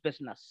you his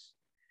business.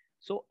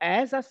 So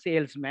as a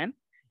salesman,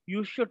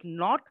 you should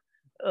not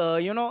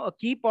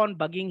keep on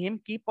bugging him,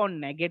 keep on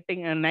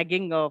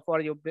nagging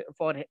for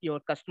your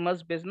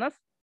customer's business,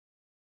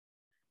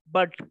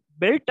 but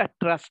build a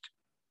trust.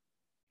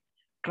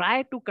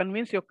 Try to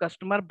convince your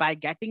customer by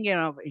getting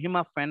him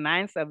a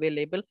finance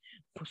available,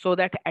 so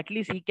that at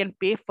least he can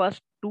pay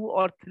first 2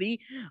 or 3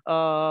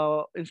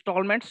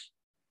 installments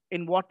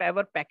in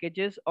whatever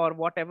packages or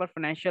whatever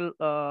financial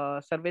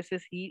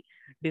services he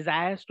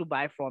desires to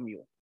buy from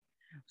you.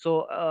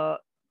 So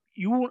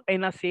you,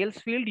 in a sales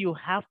field, you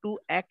have to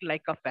act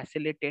like a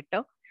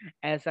facilitator,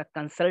 as a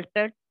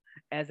consultant,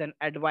 as an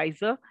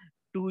advisor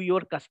to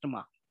your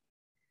customer.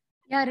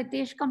 Yeah,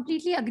 Ritesh,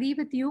 completely agree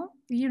with you.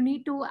 You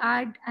need to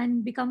add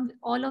and become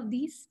all of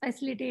these,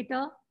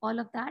 facilitator, all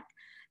of that.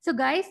 So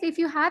guys, if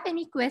you have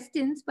any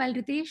questions while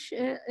Ritesh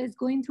is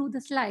going through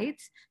the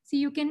slides, so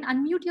you can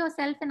unmute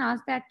yourself and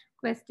ask that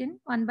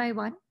question one by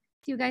one.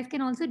 So you guys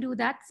can also do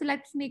that. So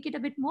let's make it a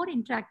bit more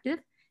interactive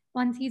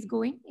once he's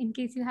going, in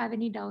case you have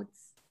any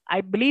doubts. I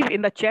believe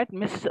in the chat,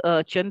 Miss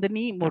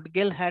Chandani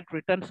Mudgil had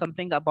written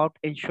something about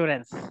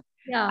insurance.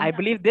 Yeah. I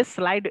believe this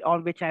slide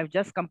on which I've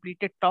just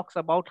completed talks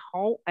about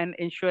how an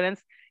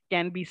insurance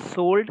can be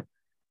sold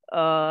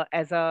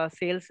as a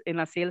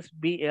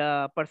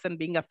person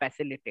being a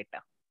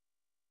facilitator.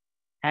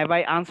 Have I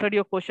answered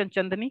your question,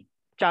 Chandani?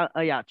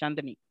 Yeah,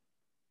 Chandani.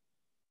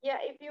 Yeah,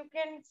 if you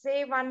can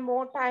say one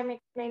more time,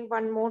 explain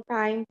one more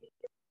time.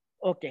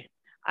 Okay.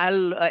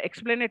 I'll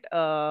explain it,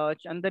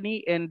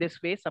 Chandani, in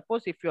this way.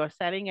 Suppose if you are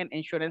selling an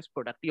insurance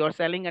product, you are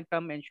selling a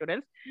term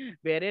insurance,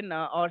 wherein,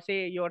 or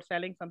say you are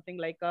selling something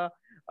like a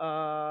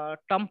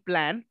term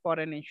plan for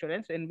an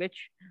insurance, in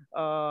which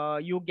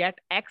you get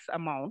X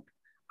amount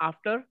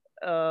after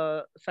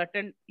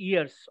certain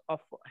years of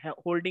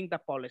holding the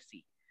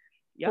policy.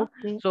 Yeah.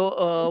 Okay.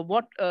 So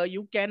what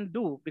you can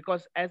do,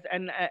 because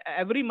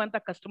every month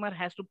a customer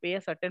has to pay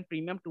a certain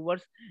premium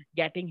towards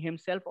getting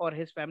himself or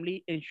his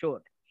family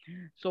insured.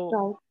 So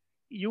right,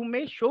 you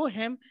may show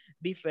him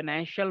the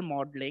financial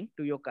modeling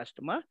to your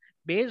customer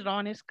based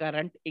on his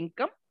current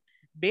income,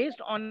 based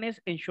on his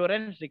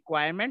insurance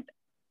requirement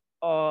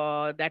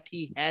that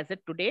he has it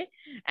today,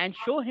 and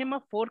show him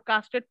a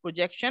forecasted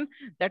projection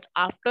that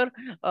after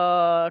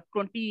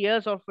 20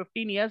 years or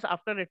 15 years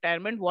after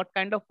retirement, what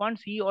kind of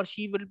funds he or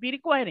she will be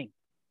requiring.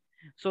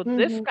 So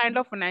this kind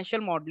of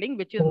financial modeling,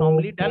 which is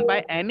normally done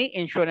by any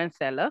insurance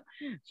seller.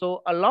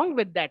 So along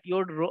with that,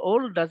 your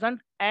role doesn't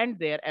end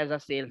there as a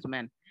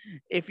salesman.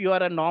 If you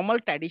are a normal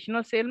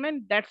traditional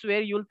salesman, that's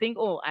where you'll think,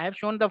 oh, I have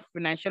shown the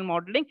financial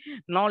modeling,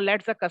 now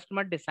let the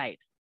customer decide.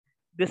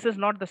 This is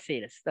not the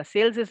sales. The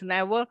sales is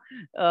never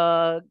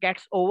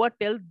gets over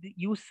till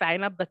you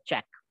sign up the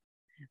check.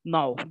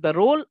 Now, the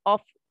role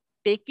of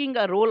taking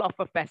a role of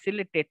a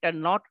facilitator,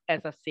 not as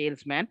a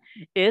salesman,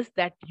 is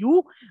that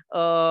you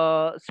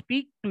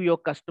speak to your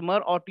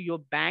customer or to your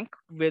bank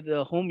with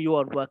whom you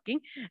are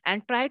working,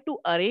 and try to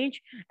arrange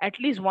at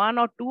least 1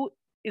 or 2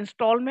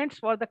 installments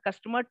for the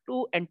customer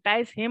to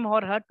entice him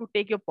or her to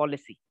take your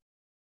policy.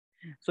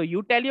 So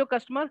you tell your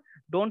customer,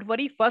 don't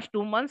worry, first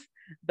 2 months,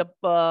 the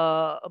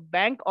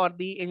bank or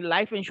the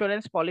life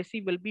insurance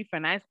policy will be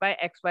financed by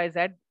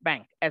XYZ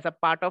bank as a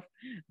part of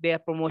their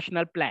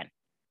promotional plan.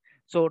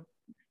 So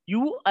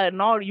you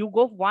now you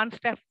go one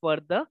step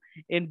further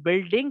in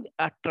building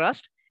a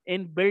trust,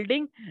 in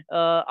building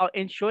or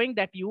in showing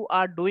that you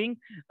are doing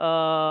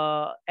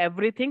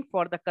everything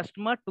for the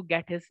customer to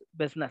get his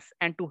business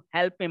and to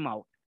help him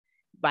out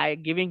by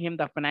giving him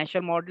the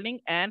financial modeling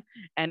and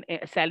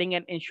selling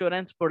an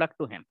insurance product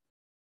to him.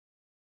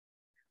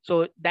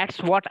 So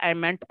that's what I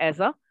meant as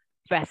a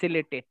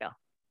facilitator.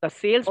 The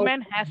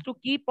salesman has to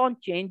keep on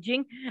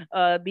changing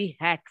the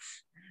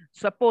hats.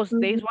 Suppose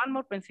there is one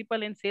more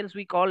principle in sales,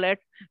 we call it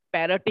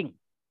parroting.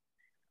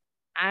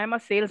 I am a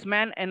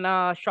salesman in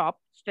a shop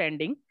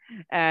standing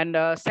and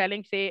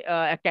selling, say,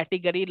 a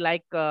category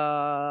like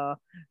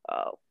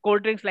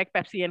cold drinks like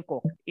Pepsi and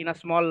Coke in a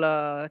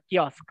small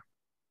kiosk.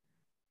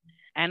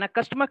 And a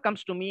customer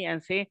comes to me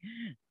and say,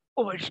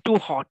 oh, it's too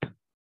hot.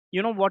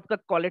 You know what the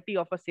quality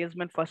of a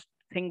salesman first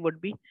thing would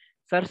be?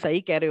 Sir,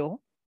 sahi keh rahe ho,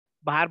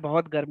 bahar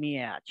bahut garmi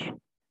hai aaj.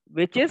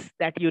 Which is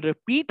that you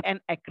repeat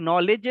and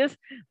acknowledges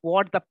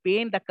what the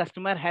pain the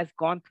customer has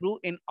gone through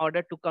in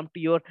order to come to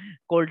your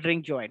cold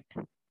drink joint.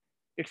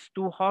 It's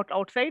too hot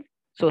outside.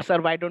 So,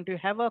 sir, why don't you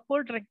have a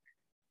cold drink?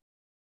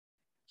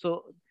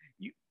 So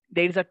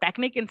there is a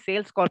technique in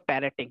sales called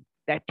parroting,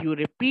 that you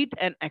repeat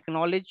and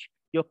acknowledge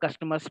your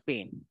customer's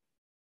pain.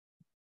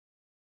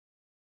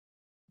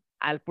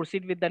 I'll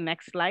proceed with the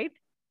next slide.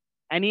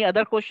 Any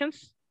other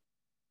questions?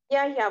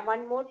 Yeah.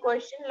 One more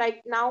question.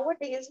 Like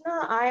nowadays,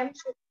 I am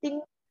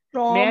shifting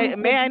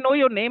from. May I know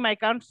your name? I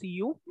can't see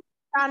you.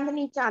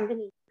 Chandani.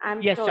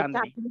 I'm Yes, sure.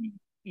 Chandni. Chandani.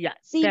 Yeah,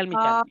 See, tell me,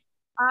 Chandni.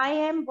 I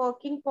am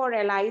working for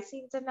LIC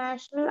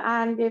International,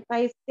 and if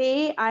I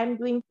say I'm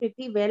doing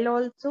pretty well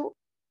also,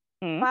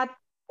 but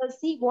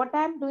see, what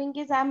I'm doing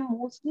is I'm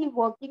mostly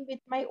working with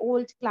my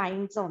old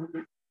clients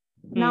only.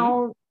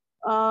 Now,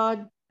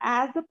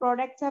 as the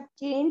products have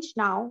changed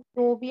now,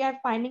 so we are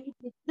finding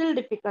it little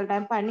difficult.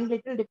 I'm finding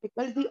little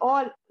difficult. We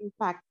all, in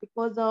fact,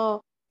 because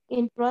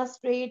interest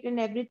rate and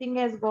everything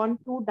has gone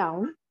too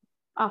down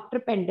after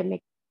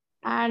pandemic,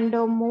 and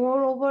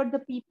moreover, the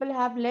people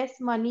have less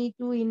money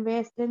to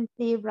invest and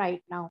save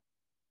right now.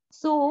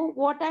 So,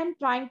 what I'm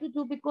trying to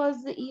do,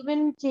 because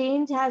even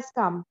change has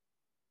come,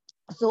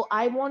 so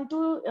I want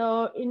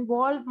to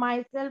involve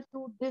myself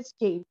through this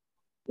change.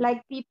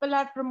 Like people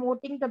are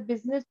promoting the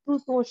business through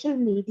social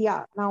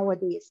media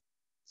nowadays.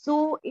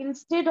 So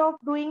instead of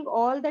doing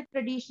all the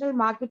traditional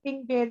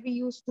marketing where we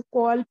used to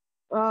call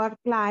our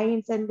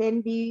clients and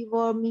then we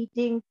were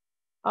meeting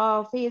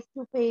face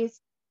to face,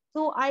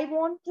 so I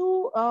want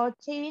to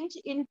change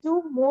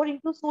into more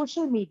into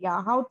social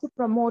media, how to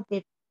promote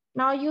it.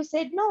 Now you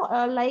said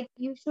no, like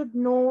you should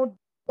know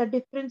the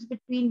difference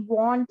between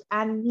want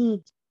and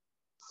need,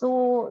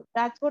 so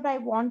that's what I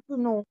want to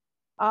know.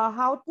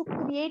 How to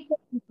create the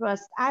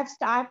interest.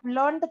 I've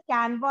learned the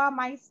Canva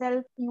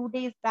myself few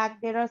days back.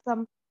 There are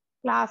some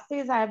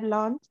classes I've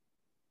learned,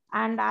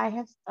 and I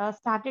have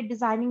started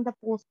designing the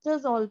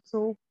posters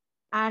also.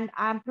 And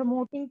I'm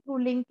promoting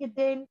through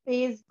LinkedIn,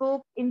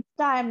 Facebook, Insta.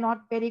 I'm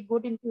not very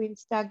good into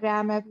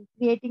Instagram. I'm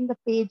creating the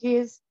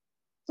pages.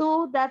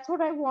 So that's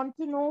what I want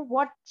to know.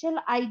 What shall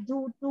I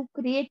do to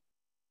create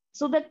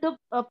so that the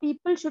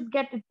people should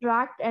get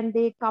attracted and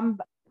they come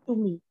to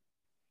me?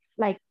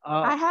 Like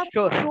I have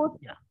Sure.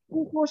 Yeah.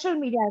 Social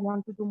media. I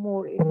want to do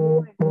more.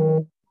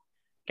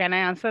 Can I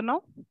answer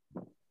now?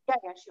 Yeah,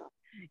 sure.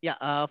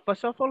 Yeah.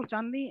 First of all,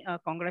 Chandni,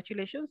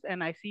 congratulations,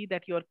 and I see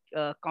that you're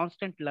a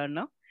constant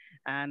learner,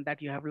 and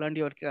that you have learned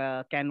your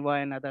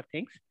Canva and other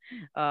things.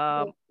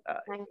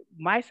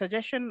 My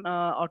suggestion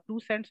or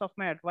 2 cents of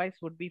my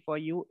advice would be for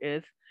you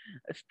is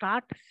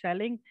start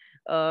selling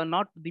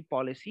not the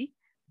policy,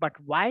 but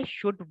why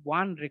should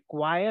one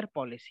require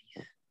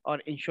policies or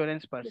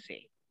insurance per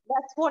se?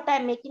 That's what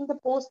I'm making the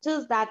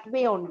posters that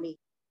way only.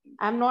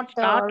 I'm not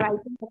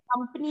writing the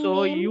company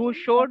So name. you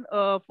should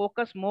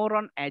focus more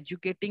on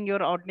educating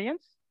your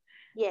audience.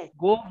 Yes.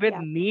 Go with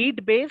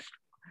need based.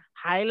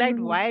 Highlight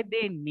why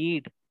they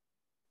need.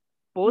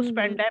 Post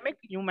pandemic,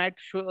 you might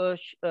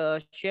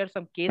share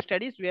some case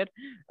studies where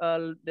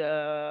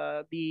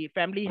the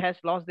family has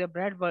lost their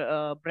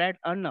bread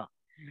earner,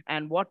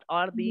 and what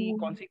are the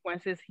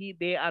consequences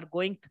they are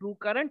going through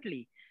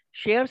currently.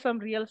 Share some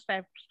real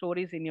life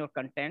stories in your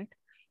content.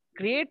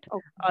 Create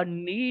a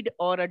need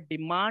or a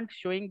demand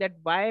showing that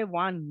why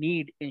one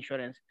need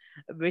insurance,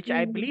 which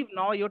I believe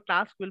now your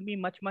task will be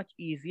much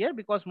easier,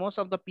 because most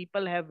of the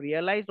people have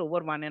realized over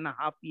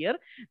 1.5 year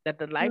that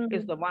the life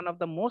is the one of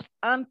the most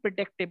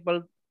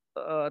unpredictable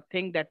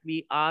thing that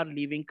we are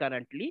living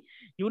currently.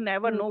 You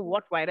never know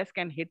what virus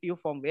can hit you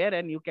from where,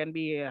 and you can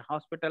be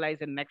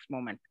hospitalized in next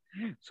moment.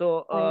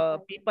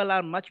 So people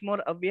are much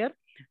more aware.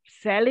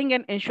 Selling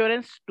an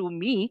insurance to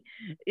me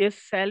is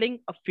selling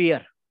a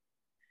fear.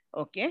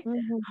 Okay.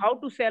 How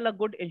to sell a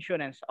good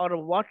insurance, or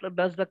what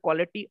does the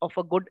quality of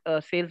a good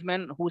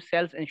salesman who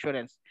sells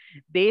insurance?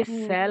 They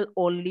sell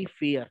only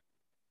fear.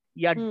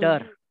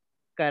 Dar.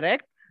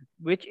 Correct.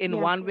 Which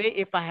in one way,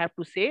 if I have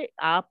to say,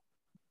 aap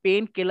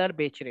painkiller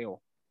bech rahe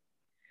ho.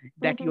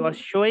 That you are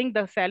selling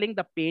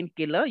the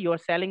painkiller, you are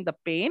selling the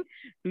pain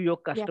to your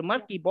customer.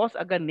 Ki boss,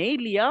 agar nahi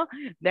liya,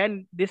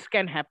 then this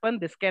can happen,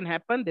 this can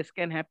happen, this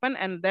can happen,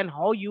 and then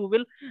how you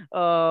will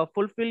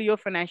fulfill your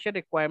financial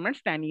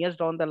requirements 10 years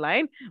down the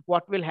line.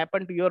 What will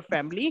happen to your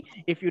family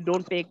if you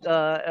don't take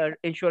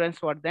insurance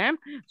for them?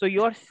 So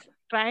you are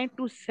trying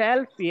to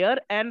sell fear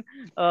and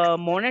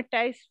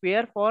monetize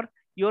fear for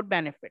your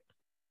benefit.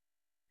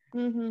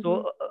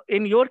 So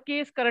in your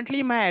case,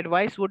 currently my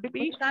advice would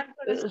be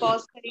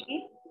pause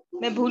करेगी.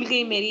 मैं भूल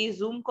गई मेरी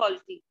Zoom call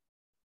थी.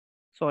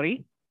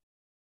 Sorry.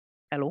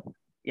 Hello.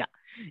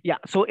 Yeah.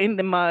 So in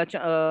the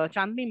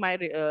Chandni, my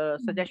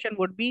suggestion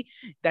would be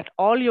that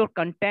all your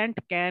content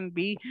can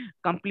be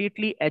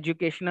completely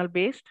educational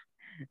based.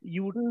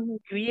 You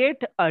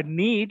create a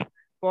need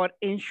for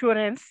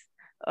insurance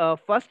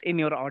first in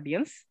your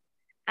audience,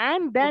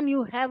 and then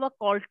you have a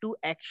call to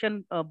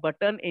action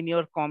button in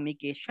your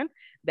communication,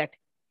 that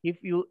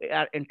if you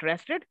are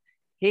interested,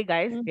 hey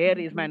guys, here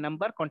is my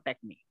number,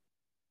 contact me.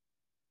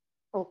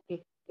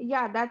 Okay.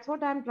 Yeah, that's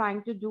what I'm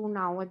trying to do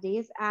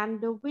nowadays. And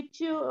which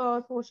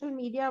social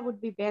media would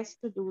be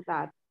best to do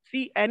that?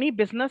 See, any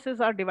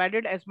businesses are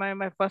divided, as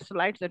my first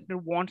slides, into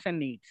wants and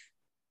needs.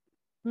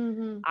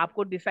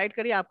 आपको decide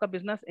करिए आपका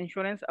business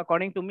insurance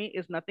according to me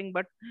is nothing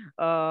but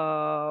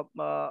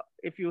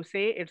if you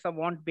say it's a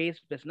want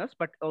based business,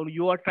 but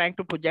you are trying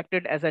to project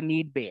it as a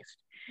need based.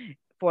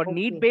 For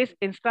need-based,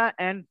 Insta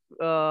and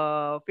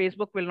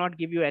Facebook will not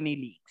give you any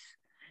leads.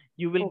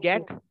 You will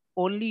get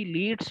only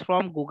leads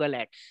from Google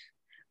Ads.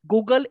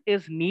 Google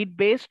is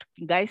need-based.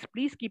 Guys,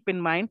 please keep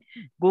in mind,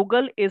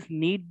 Google is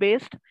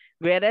need-based,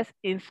 whereas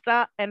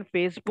Insta and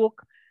Facebook,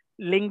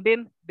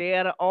 LinkedIn, they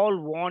are all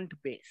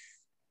want-based.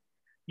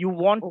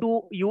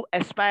 You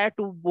aspire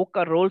to book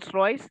a Rolls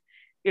Royce,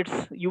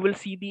 you will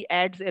see the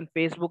ads in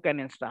Facebook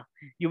and Insta.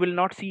 You will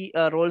not see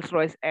a Rolls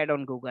Royce ad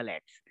on Google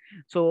Ads.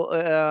 So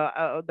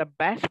the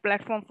best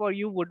platform for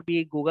you would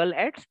be Google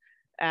Ads.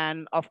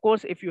 And of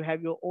course, if you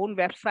have your own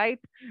website,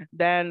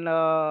 then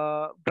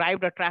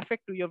drive the traffic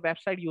to your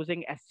website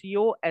using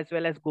SEO as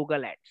well as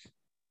Google Ads.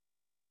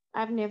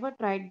 I've never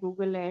tried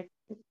Google Ads.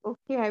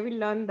 Okay, I will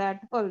learn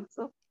that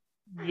also.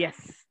 Yes.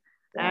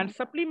 Yeah. And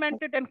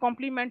supplemented and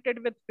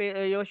complemented with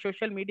your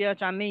social media,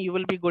 Chandni, you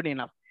will be good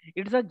enough.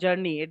 It's a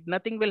journey.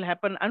 Nothing will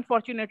happen.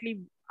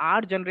 Unfortunately,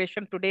 our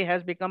generation today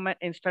has become an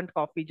instant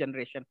coffee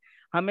generation.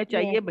 हमें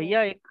चाहिए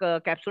भैया एक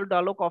capsule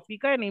डालो coffee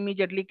का and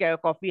immediately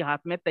coffee हाथ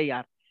में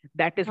तैयार.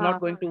 That is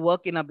not going to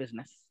work in a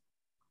business.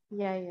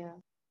 Yeah.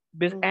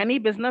 Any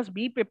business,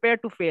 be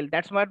prepared to fail.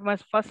 That's what my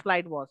first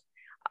slide was.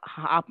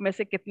 आप में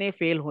से कितने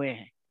फेल हुए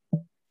हैं?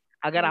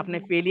 अगर आपने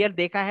फेलियर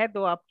देखा है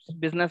तो आप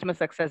बिजनेस में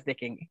सक्सेस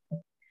देखेंगे.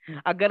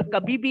 अगर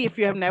कभी भी if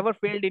you have never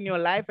failed in your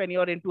life and you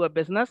are into a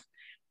business,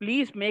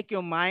 please make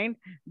your mind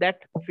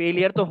that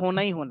failure तो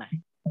होना ही होना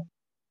है.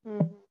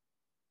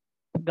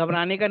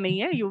 घबराने का नहीं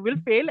है. You will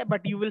fail,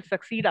 but you will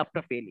succeed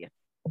after failure.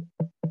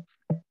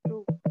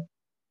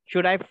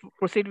 Should I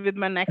proceed with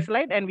my next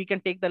slide and we can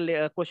take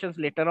the questions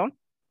later on?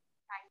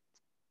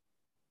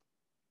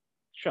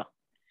 Sure.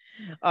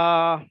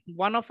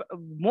 One of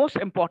most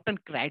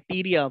important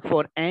criteria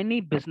for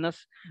any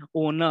business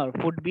owner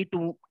would be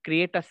to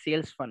create a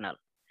sales funnel.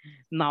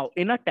 Now,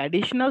 in a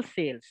traditional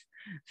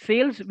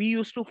sales we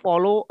used to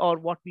follow, or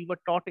what we were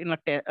taught in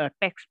a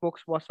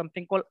textbooks was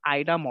something called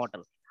IDA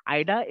model.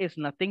 IDA is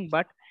nothing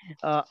but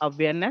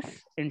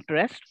awareness,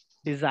 interest,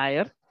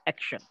 desire,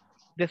 action.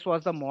 This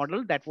was the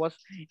model that was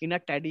in a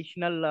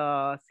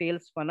traditional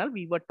sales funnel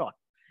we were taught.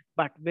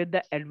 But with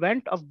the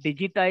advent of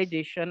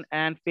digitization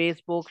and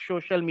Facebook,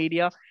 social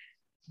media,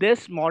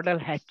 this model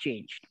has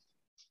changed.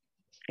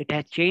 It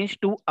has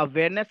changed to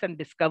awareness and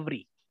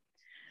discovery.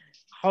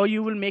 How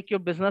you will make your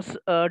business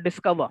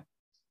discover,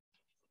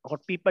 or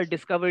people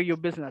discover your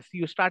business.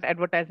 You start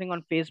advertising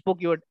on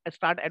Facebook, you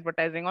start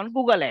advertising on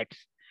Google Ads.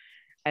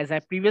 As I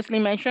previously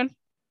mentioned,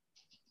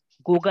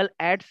 Google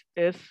Ads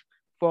is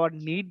for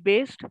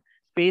need-based,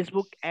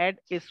 Facebook ad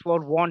is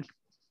for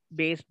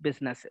want-based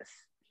businesses.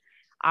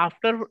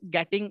 After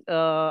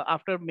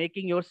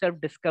making yourself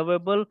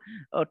discoverable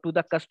to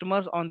the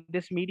customers on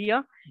this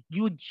media,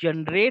 you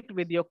generate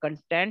with your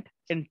content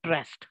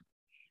interest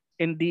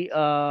in the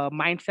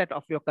mindset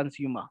of your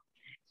consumer.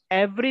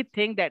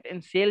 Everything that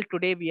in sale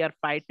today we are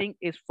fighting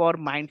is for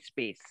mind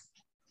space.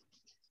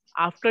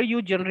 After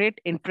you generate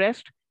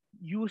interest,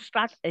 you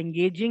start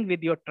engaging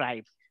with your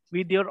tribe,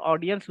 with your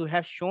audience who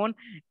have shown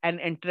an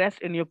interest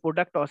in your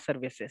product or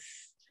services.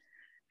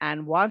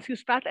 And once you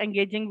start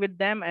engaging with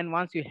them, and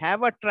once you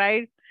have a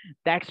tribe,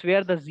 that's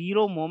where the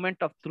zero moment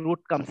of truth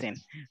comes in,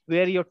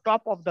 where your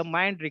top of the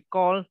mind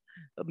recall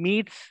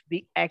meets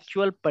the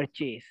actual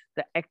purchase,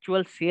 the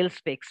actual sales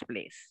takes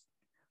place.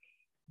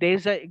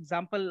 There's an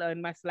example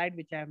in my slide,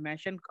 which I have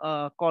mentioned,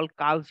 called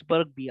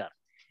Carlsberg beer.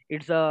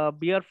 It's a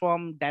beer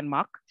from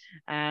Denmark,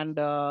 and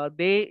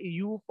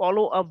you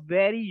follow a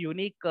very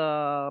unique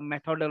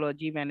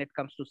methodology when it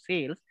comes to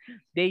sales.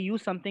 They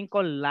use something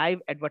called live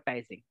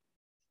advertising.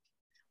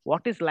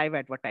 What is live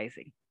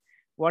advertising?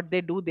 What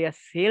they do, they are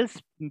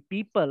sales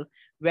people.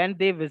 When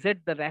they visit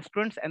the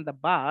restaurants and the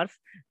bars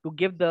to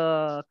give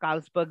the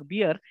Carlsberg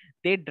beer,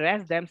 they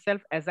dress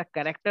themselves as a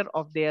character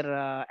of their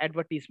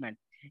advertisement.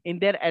 In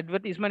their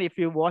advertisement, if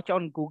you watch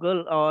on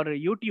Google or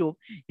YouTube,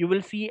 you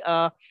will see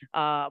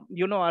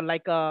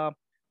like a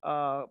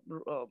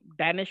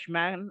Danish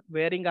man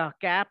wearing a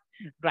cap,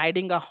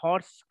 riding a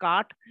horse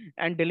cart,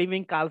 and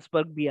delivering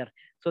Carlsberg beer.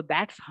 So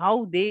that's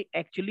how they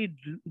actually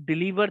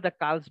deliver the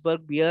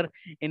Carlsberg beer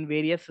in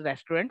various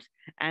restaurants,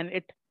 and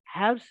it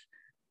helps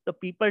the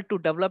people to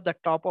develop the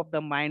top of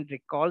the mind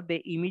recall.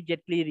 They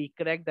immediately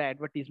recollect the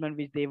advertisement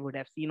which they would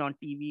have seen on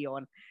TV,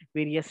 on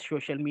various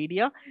social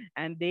media,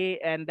 and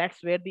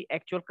that's where the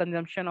actual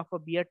consumption of a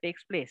beer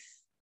takes place.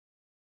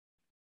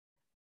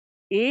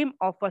 Aim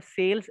of a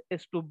sales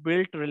is to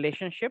build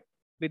relationship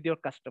with your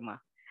customer.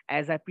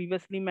 As I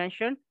previously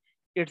mentioned,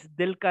 it's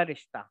dil ka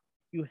rishta.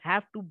 You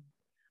have to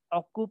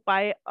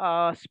occupy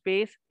a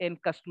space in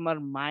customer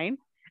mind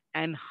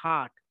and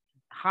heart.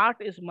 Heart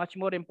is much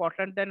more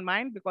important than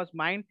mind, because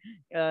mind,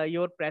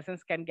 your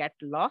presence can get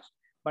lost.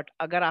 But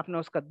agar aapne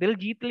uska dil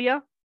jeet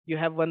liya, you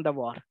have won the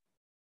war.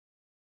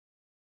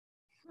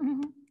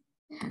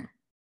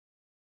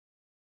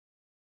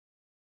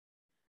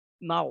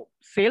 Now,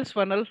 sales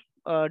funnel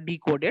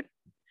decoded.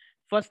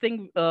 First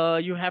thing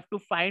you have to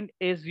find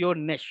is your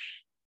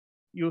niche.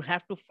 You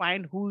have to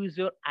find who is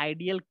your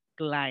ideal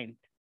client.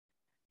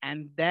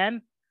 And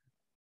then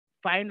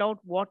find out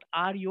what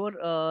are your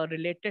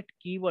related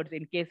keywords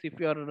in case if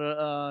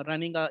you're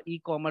running a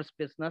e-commerce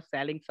business,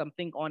 selling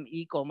something on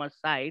e-commerce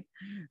site,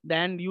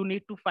 then you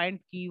need to find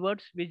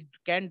keywords which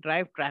can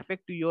drive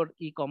traffic to your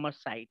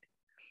e-commerce site.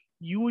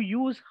 You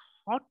use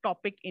hot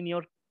topic in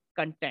your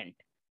content.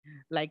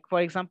 Like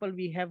for example,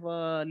 we have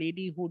a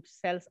lady who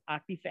sells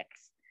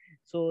artifacts.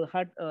 So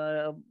her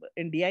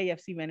in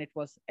DIFC, when it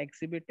was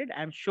exhibited,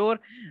 I'm sure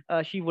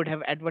she would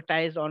have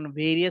advertised on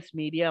various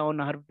media, on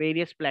her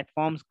various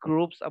platforms,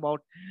 groups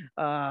about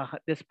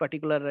this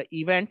particular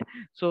event.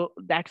 So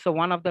that's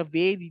one of the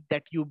way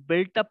that you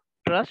built up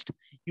trust,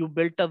 you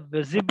built up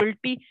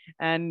visibility,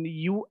 and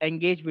you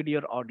engage with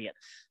your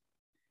audience.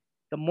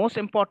 The most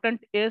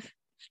important is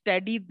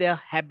study their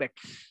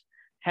habits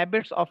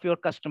of your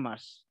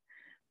customers,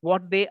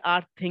 what they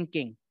are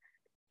thinking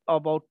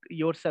about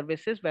your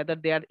services, whether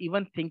they are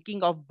even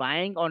thinking of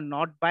buying or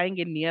not buying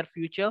in near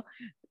future.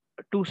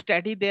 To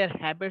study their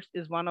habits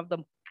is one of the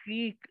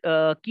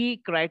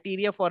key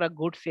criteria for a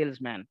good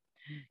salesman.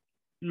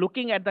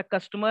 Looking at the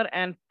customer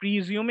and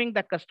presuming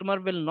the customer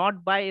will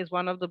not buy is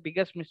one of the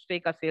biggest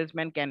mistake a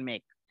salesman can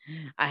make.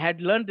 I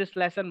had learned this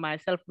lesson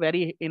myself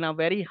in a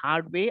very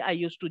hard way. I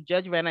used to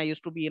judge when I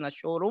used to be in a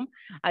showroom.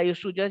 I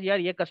used to judge,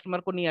 यार ये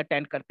customer को नहीं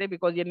attend करते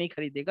because ये नहीं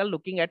खरीदेगा.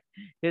 Looking at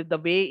the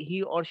way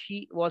he or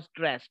she was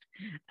dressed,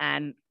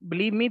 and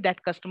believe me,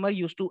 that customer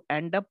used to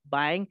end up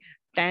buying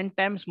 10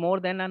 times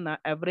more than an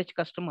average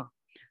customer.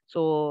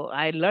 So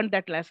I learned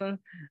that lesson,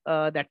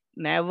 that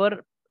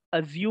never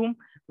assume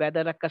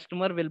whether a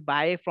customer will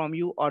buy from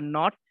you or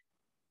not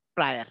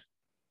prior.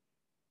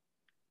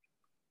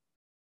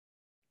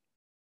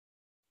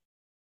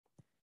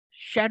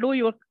 Shadow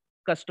your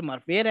customer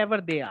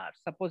wherever they are.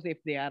 Suppose if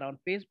they are on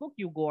Facebook,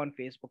 you go on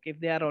Facebook. If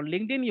they are on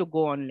LinkedIn, you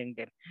go on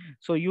LinkedIn.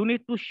 So you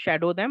need to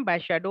shadow them. By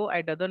shadow,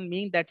 I doesn't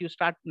mean that you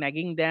start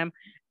nagging them,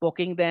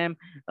 poking them,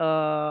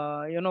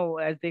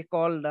 as they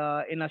call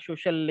in a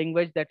social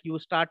language, that you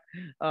start,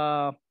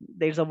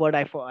 there's a word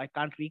I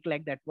can't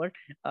recollect that word.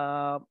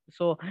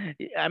 So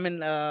I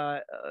mean,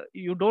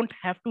 you don't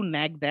have to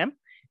nag them,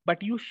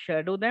 but you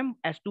shadow them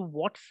as to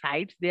what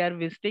sites they are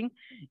visiting.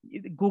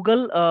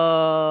 Google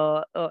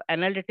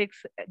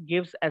Analytics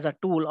gives as a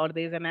tool, or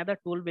there is another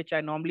tool which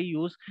I normally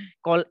use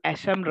called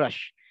SEMrush.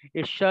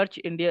 Is search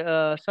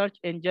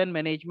engine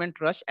management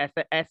rush,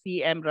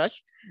 SEMrush.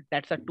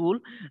 That's a tool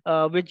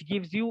which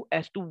gives you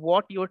as to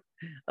what your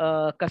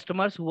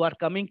customers who are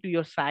coming to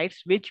your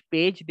sites, which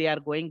page they are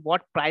going,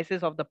 what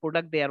prices of the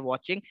product they are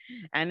watching.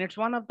 And it's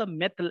one of the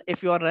myth,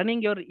 if you are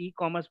running your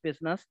e-commerce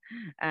business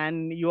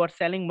and you are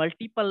selling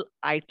multiple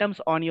items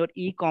on your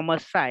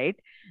e-commerce site,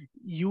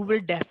 you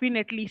will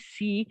definitely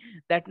see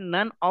that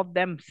none of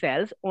them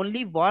sells,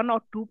 only one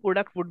or two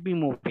products would be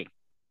moving.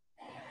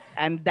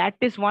 And that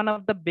is one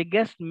of the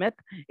biggest myth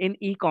in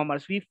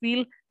e-commerce. We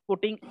feel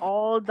putting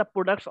all the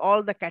products,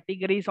 all the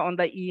categories on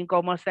the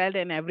e-commerce side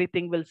and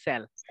everything will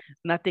sell.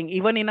 Nothing.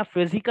 Even in a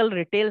physical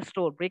retail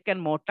store, brick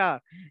and mortar,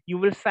 you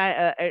will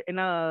say in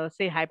a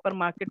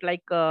hypermarket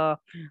like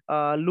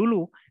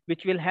Lulu,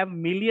 which will have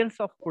millions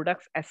of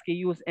products,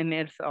 SKUs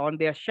on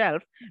their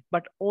shelf,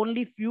 but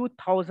only few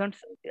thousands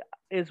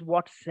is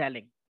what's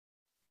selling.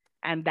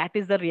 And that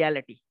is the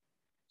reality.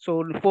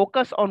 So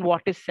focus on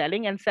what is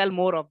selling and sell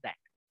more of that.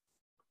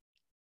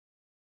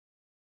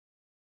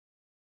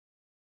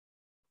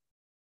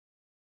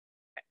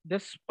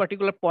 This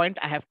particular point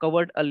I have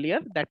covered earlier,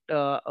 that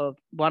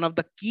one of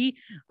the key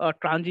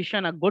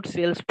transition a good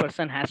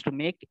salesperson has to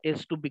make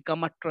is to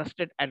become a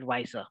trusted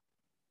advisor.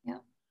 Yeah.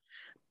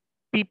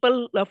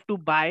 People love to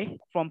buy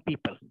from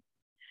people.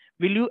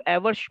 Will you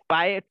ever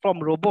buy it from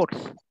robots?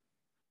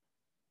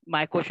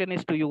 My question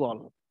is to you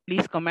all.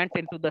 Please comment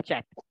into the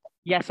chat.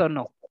 Yes or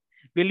no.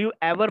 Will you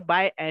ever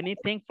buy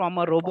anything from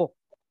a robot?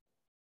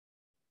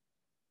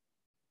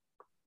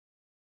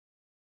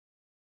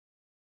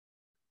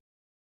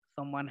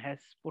 Someone has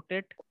put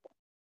it.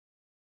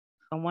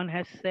 Someone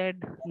has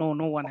said, no,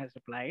 no one has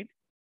replied.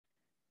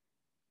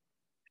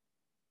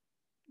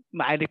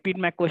 I repeat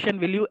my question.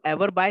 Will you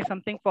ever buy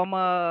something from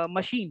a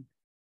machine?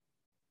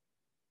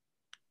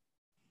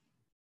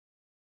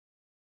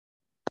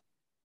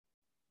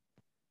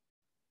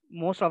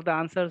 Most of the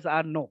answers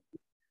are no.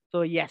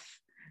 So yes,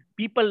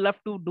 people love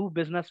to do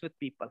business with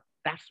people.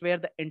 That's where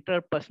the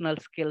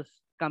interpersonal skills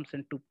comes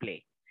into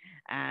play.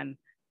 And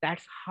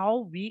that's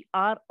how we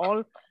are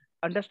all,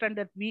 understand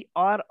that we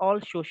are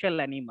all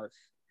social animals.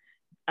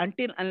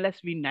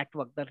 Unless we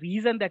network. The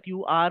reason that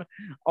you are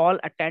all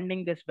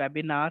attending this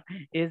webinar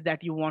is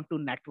that you want to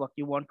network,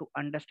 you want to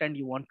understand,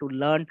 you want to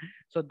learn.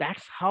 So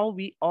that's how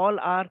we all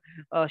are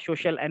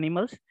social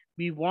animals.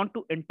 We want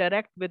to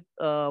interact with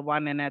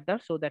one another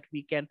so that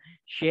we can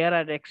share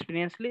our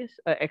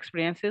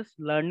experiences,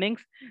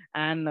 learnings,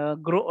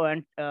 and grow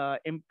and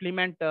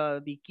implement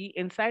the key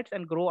insights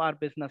and grow our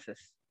businesses.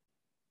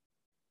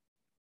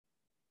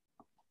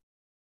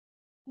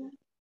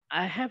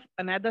 I have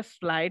another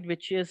slide,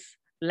 which is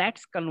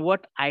let's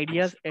convert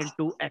ideas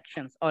into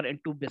actions or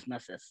into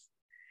businesses.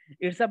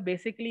 It's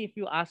basically, if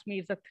you ask me,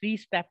 it's a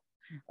 3-step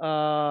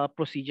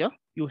procedure.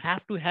 You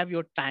have to have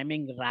your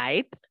timing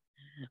right.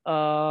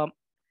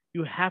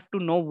 You have to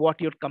know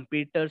what your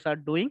competitors are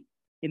doing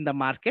in the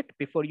market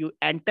before you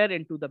enter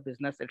into the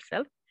business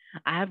itself.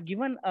 I have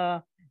given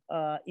a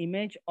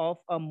image of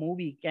a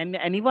movie. Can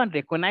anyone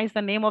recognize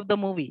the name of the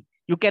movie?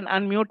 You can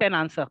unmute and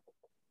answer.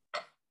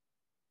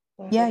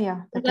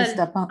 Yeah. That is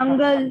the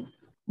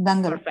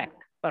Dangal.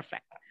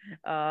 Perfect.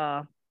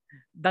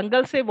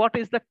 Dangal, say what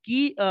is the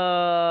key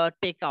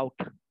takeout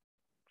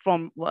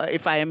from,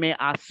 if I may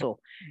ask so,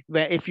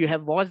 where if you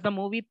have watched the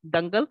movie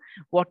Dangal,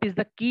 what is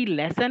the key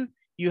lesson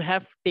you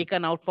have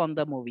taken out from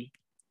the movie?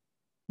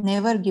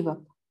 Never give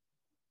up.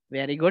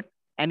 Very good.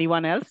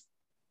 Anyone else?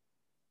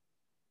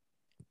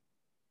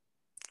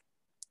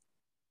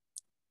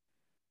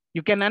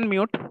 You can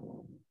unmute.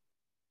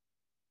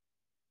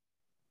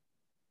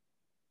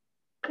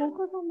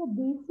 Focus on the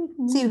basic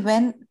needs. See,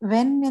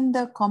 when in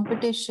the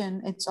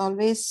competition, it's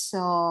always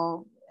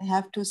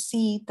have to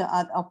see the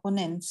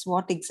opponents,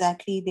 what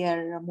exactly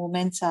their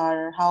movements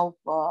are, how,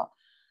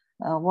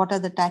 what are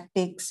the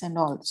tactics and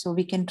all. So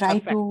we can try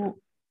to,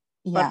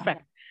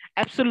 Perfect.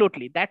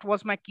 Absolutely. That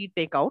was my key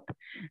takeout.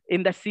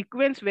 In the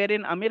sequence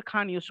wherein Amir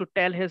Khan used to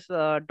tell his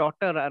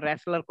daughter, a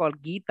wrestler called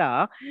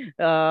Geeta,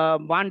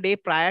 one day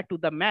prior to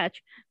the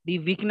match, the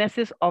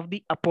weaknesses of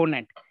the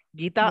opponent.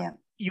 Geeta,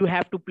 you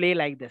have to play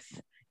like this.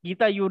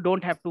 Geeta, you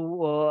don't have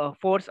to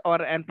force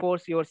or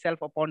enforce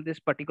yourself upon this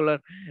particular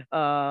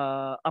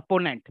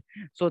opponent.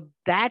 So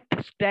that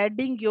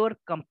studying your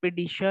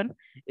competition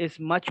is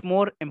much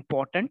more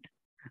important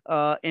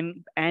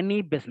in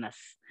any business.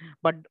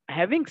 But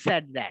having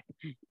said that,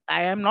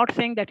 I am not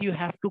saying that you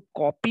have to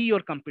copy your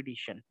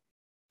competition.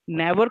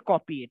 Never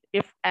copy it.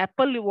 If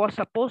Apple was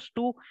supposed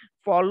to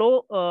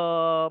follow,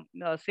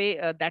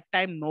 that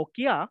time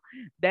Nokia,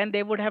 then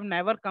they would have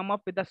never come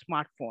up with a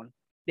smartphone.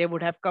 They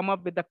would have come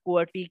up with the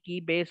QWERTY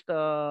key-based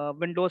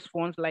Windows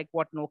phones like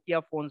what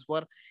Nokia phones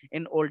were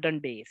in olden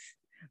days.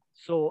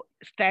 So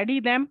study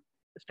them,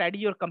 study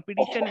your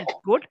competition is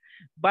good,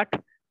 but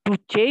to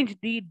change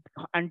the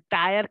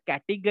entire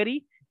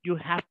category, you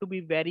have to be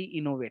very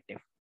innovative.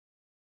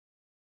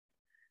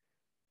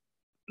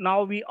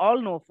 Now we all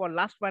know for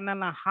last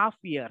 1.5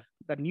 years,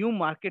 the new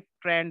market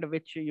trend,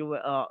 which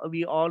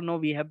we all know,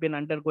 we have been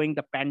undergoing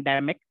the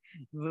pandemic.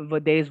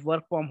 There is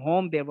work from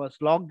home, there was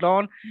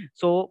lockdown.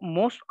 So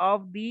most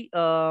of the,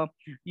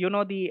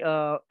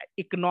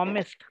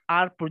 economists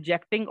are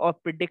projecting or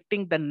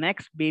predicting the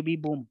next baby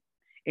boom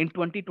in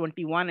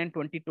 2021 and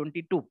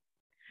 2022,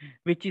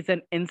 which is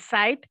an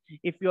insight.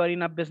 If you are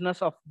in a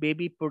business of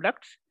baby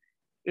products,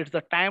 it's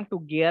the time to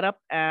gear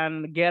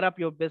up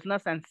your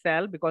business and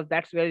sell, because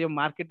that's where your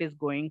market is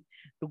going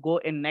to go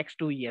in next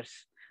 2 years.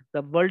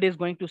 The world is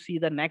going to see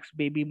the next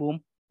baby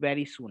boom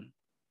very soon.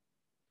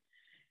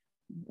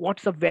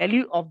 What's the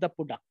value of the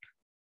product?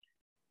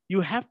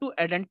 You have to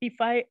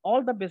identify,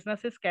 all the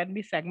businesses can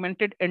be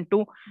segmented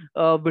into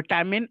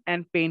vitamin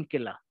and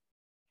painkiller.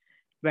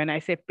 When I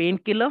say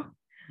painkiller,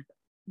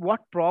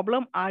 what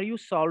problem are you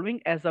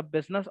solving as a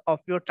business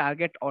of your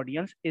target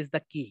audience is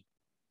the key.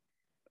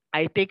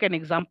 I take an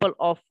example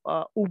of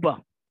Uber.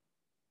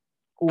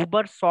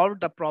 Uber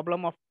solved the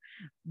problem of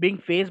being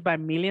faced by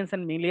millions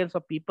and millions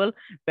of people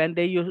when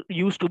they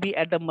used to be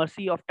at the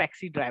mercy of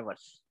taxi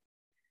drivers.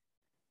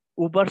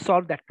 Uber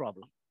solved that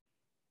problem.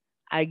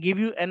 I give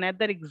you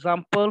another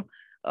example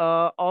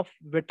of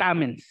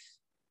vitamins.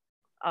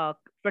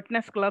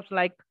 Fitness clubs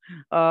like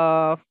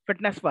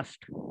Fitness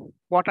First.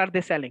 What are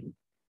they selling?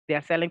 They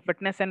are selling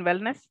fitness and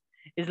wellness.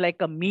 It's like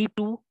a Me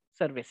Too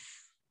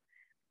service.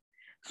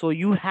 So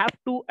you have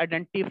to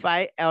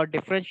identify or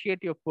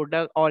differentiate your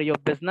product or your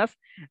business,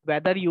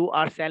 whether you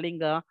are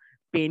selling a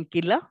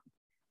painkiller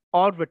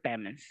or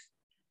vitamins.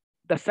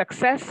 The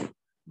success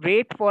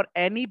rate for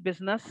any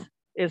business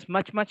is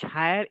much, much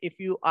higher if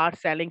you are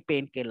selling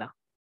painkiller.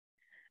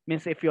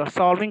 Means if you are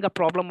solving a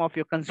problem of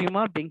your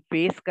consumer being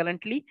faced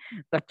currently,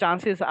 the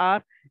chances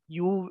are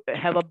you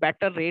have a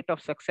better rate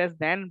of success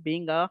than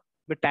being a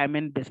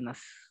vitamin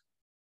business.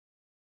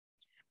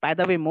 By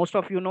the way, most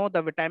of you know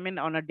the vitamin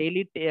on a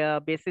daily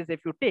basis, if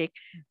you take,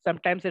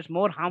 sometimes it's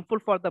more harmful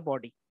for the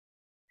body.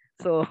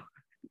 So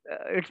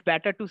it's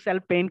better to sell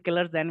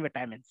painkillers than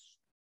vitamins.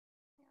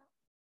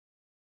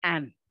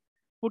 And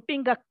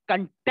putting a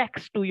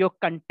context to your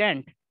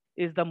content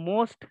is the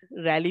most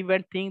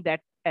relevant thing that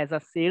as a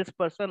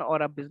salesperson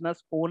or a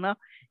business owner,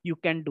 you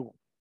can do.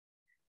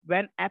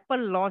 When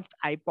Apple launched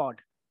iPod,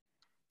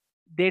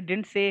 they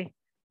didn't say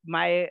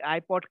my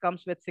iPod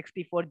comes with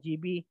 64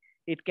 GB.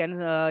 It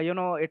can,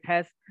 it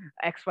has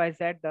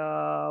XYZ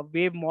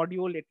wave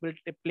module. It will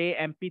play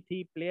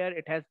MP3 player.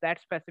 It has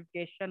that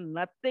specification.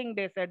 Nothing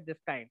they said this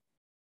time.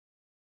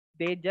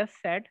 They just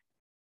said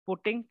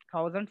putting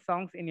 1,000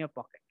 songs in your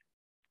pocket.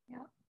 Yeah.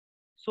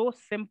 So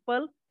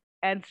simple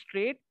and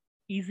straight,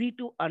 easy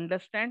to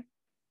understand.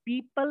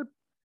 People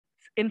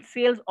in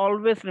sales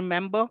always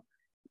remember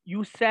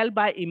you sell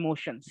by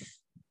emotions.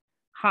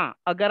 हाँ,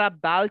 अगर आप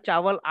दाल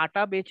चावल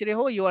आटा बेच रहे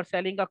हो, you are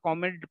selling a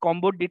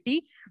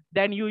commodity,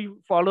 then you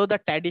follow the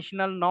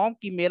traditional norm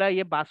कि मेरा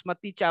ये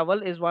बासमती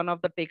चावल is one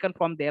of the taken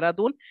from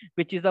Dehradun,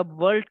 which is a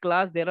world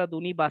class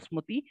Dehraduni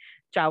basmati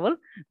चावल.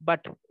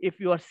 But if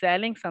you are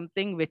selling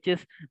something which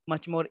is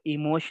much more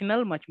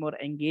emotional, much more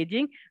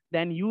engaging,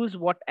 then use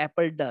what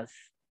Apple does,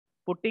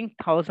 putting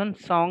 1,000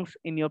 songs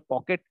in your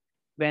pocket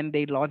when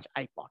they launch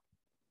iPod.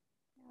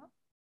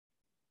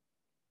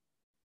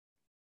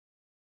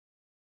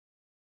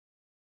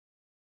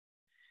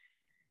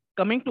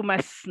 Coming to my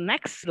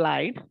next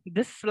slide,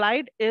 this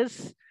slide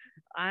is,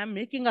 I am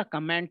making a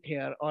comment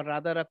here, or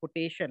rather a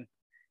quotation.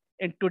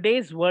 In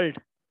today's world,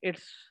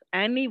 it's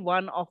any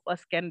one of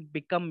us can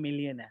become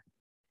millionaire.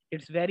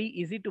 It's very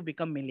easy to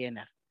become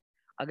millionaire.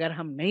 अगर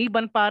हम नहीं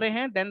बन पा रहे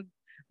हैं, then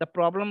the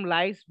problem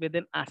lies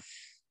within us.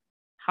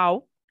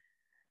 How?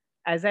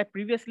 As I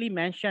previously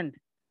mentioned,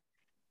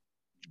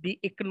 the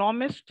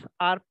economists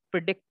are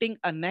predicting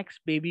a next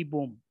baby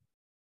boom.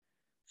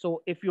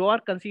 So if you are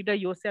consider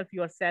yourself,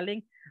 you are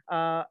selling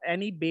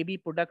any baby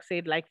product,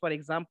 say like for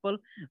example,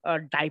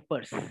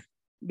 diapers,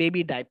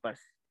 baby diapers.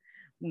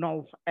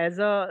 Now, as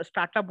a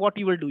startup, what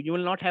you will do? You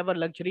will not have a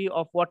luxury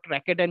of what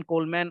Reckitt and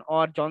Coleman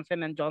or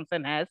Johnson and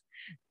Johnson has.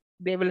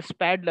 They will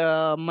spend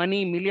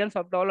money, millions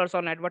of dollars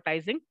on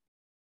advertising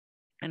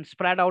and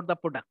spread out the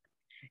product.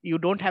 You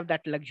don't have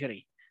that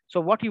luxury.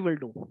 So what you will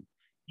do?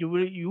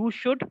 You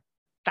should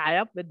tie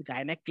up with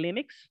gynec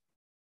clinics,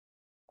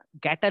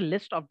 get a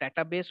list of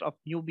database of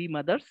newbie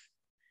mothers,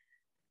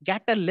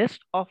 get a list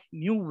of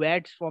new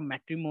weds for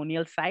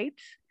matrimonial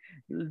sites.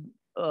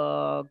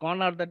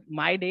 Gone are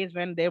my days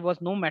when there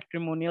was no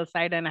matrimonial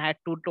site and I had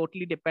to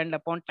totally depend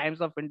upon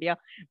Times of India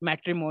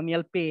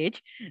matrimonial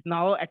page.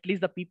 Now at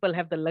least the people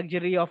have the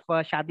luxury of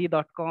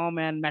shadi.com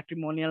and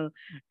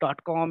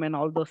matrimonial.com and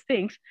all those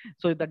things.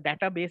 So the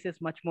database is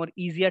much more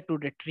easier to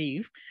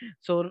retrieve.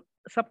 So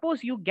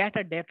suppose you get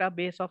a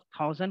database of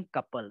 1,000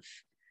 couples.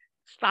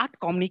 Start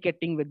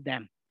communicating with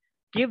them.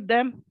 Give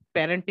them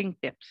parenting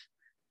tips,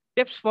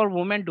 tips for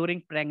women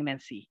during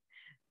pregnancy,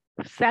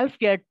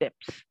 self-care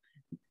tips.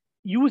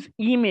 Use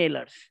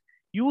emailers,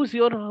 use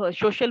your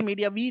social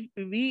media. We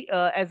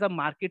as a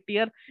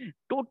marketer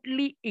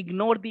totally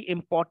ignore the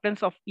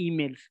importance of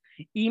emails.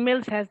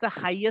 Emails has the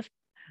highest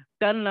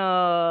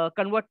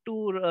convert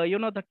to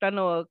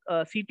the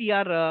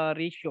CTR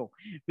ratio,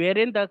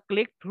 wherein the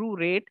click-through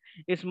rate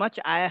is much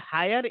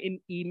higher in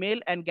email,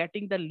 and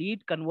getting the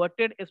lead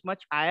converted is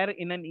much higher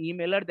in an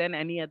emailer than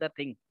any other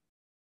thing.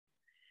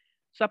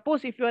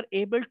 Suppose if you are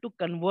able to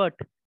convert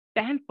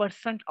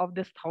 10% of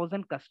this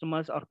 1,000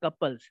 customers or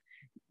couples,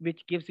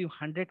 which gives you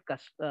 100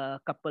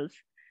 couples,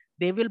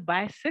 they will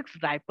buy 6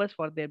 diapers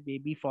for their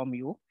baby from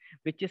you,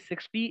 which is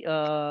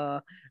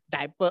 600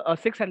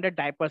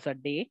 diapers a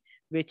day,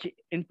 which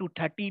into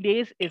 30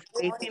 days is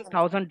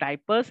 18,000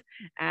 diapers,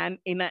 and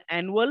in an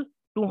annual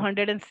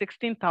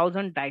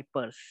 216,000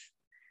 diapers.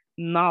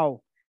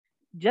 Now,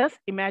 just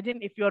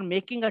imagine if you are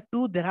making a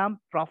 2 dirham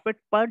profit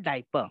per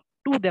diaper.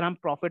 2 dirham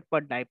profit per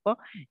diaper,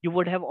 you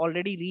would have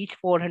already reached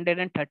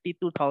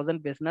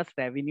 432,000 business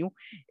revenue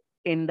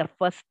in the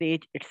first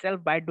stage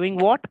itself by doing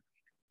what?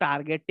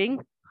 Targeting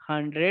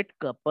 100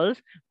 couples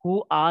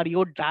who are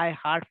your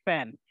die-hard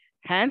fan.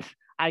 Hence,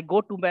 I go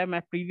to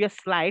my previous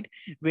slide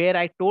where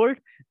I told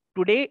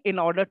today, in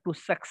order to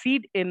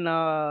succeed in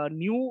a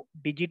new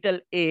digital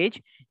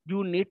age,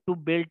 you need to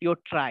build your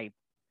tribe.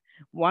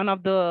 One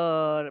of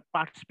the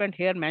participant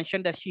here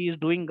mentioned that she is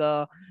doing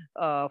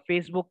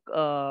Facebook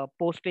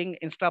posting,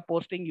 Insta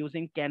posting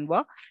using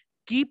Canva.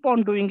 Keep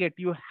on doing it.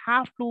 You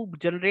have to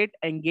generate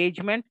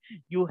engagement.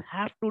 You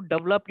have to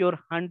develop your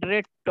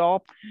 100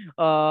 top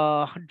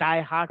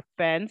die-hard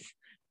fans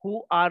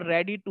who are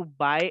ready to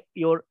buy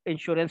your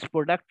insurance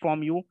product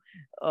from you.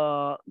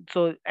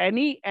 So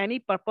any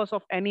purpose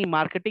of any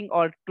marketing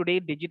or today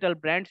digital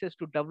brands is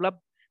to develop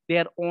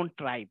their own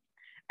tribe.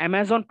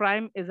 Amazon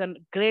Prime is a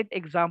great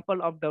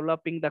example of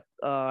developing the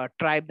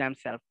tribe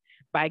themselves.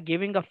 By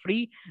giving a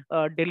free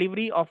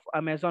delivery of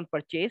Amazon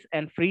purchase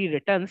and free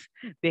returns,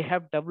 they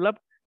have developed,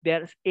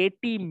 there's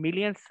 80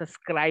 million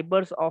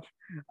subscribers of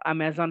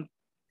Amazon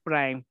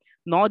Prime.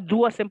 Now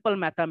do a simple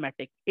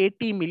mathematic,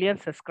 80 million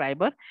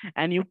subscriber,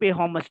 and you pay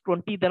how much?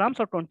 20 dirhams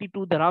or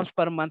 22 dirhams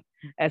per month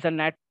as a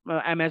net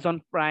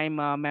Amazon Prime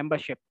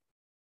membership.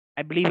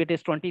 I believe it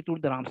is 22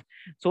 dirhams.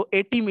 So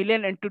 80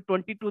 million into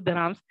 22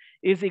 dirhams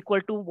is equal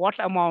to what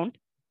amount?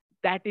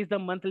 That is the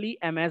monthly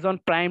Amazon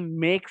Prime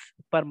makes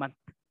per month.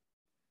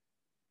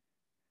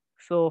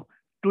 So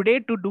today,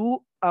 to do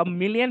a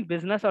million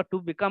business or to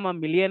become a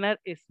millionaire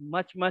is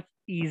much, much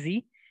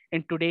easy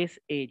in today's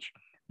age.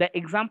 The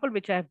example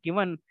which I have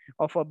given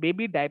of a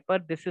baby diaper,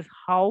 this is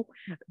how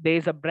there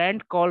is a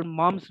brand called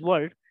Mom's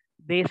World.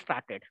 They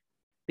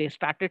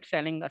started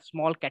selling a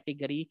small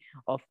category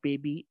of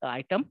baby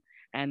item.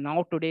 And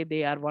now today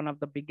they are one of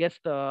the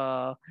biggest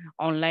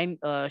online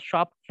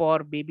shop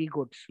for baby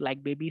goods,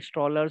 like baby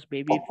strollers,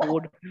 baby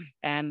food,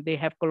 and they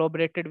have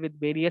collaborated with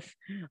various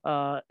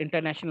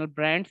international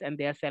brands, and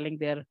they are selling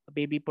their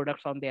baby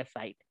products on their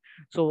site.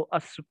 So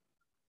a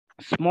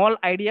Small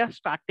idea,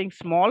 starting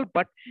small,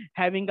 but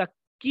having a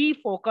key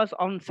focus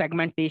on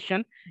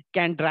segmentation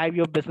can drive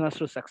your business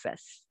to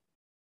success.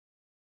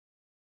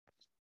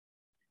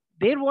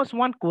 There was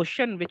one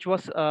question which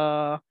was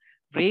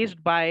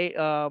raised by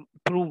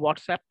through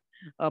WhatsApp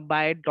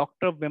by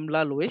Dr.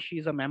 Vimla Lewis.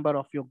 She's a member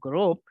of your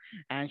group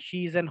and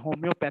she's an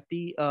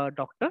homeopathy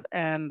doctor.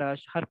 And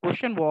her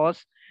question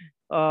was,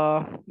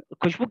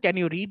 Khushbu, can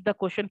you read the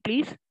question,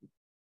 please?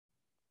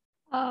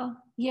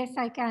 Yes,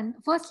 I can.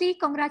 Firstly,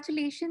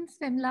 congratulations,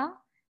 Vimla.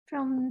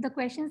 From the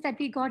questions that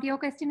we got, your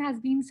question has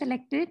been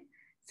selected.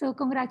 So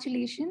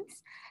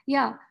congratulations.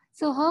 Yeah.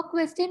 So her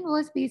question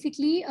was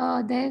basically,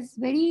 there's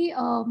very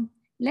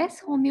less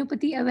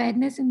homeopathy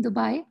awareness in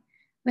Dubai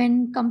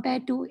when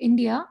compared to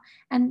India.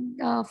 And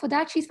for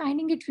that, she's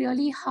finding it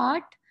really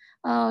hard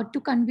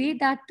to convey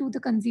that to the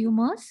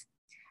consumers.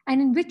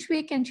 And in which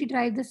way can she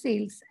drive the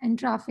sales and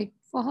traffic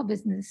for her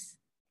business?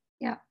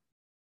 Yeah.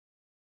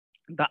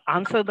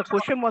 The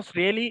question was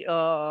really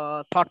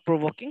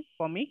thought-provoking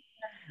for me.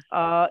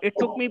 It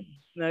took me,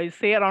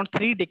 say, around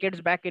 3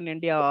 decades back in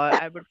India.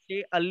 I would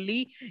say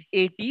early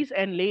 80s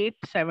and late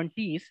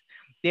 70s.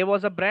 There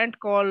was a brand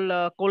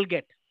called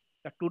Colgate,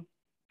 the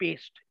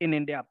toothpaste in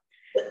India.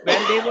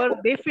 When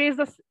they faced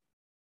the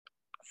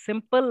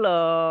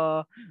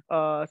simple,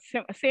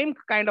 same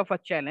kind of a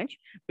challenge,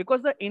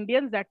 because the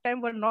Indians that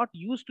time were not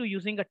used to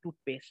using a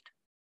toothpaste.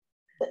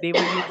 They were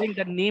using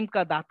the Neem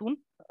Ka Datun,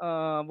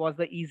 was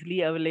the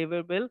easily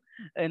available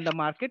in the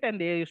market, and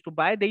they used to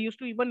buy. They used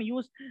to even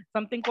use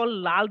something called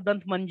Lal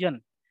Dant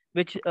Manjan,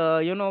 which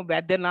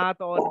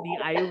Vaidyanath or the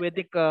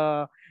Ayurvedic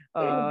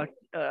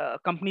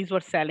companies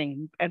were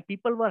selling, and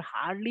people were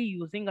hardly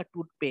using a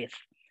toothpaste.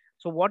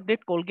 So what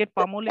did Colgate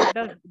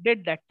Palmolive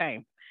did that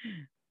time?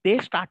 They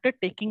started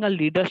taking a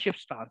leadership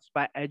stance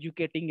by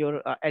educating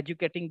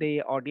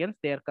the audience,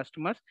 their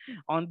customers,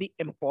 on the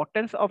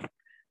importance of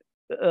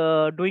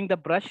doing the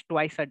brush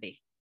twice a day.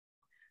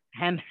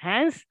 And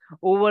hence,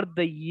 over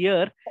the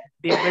year,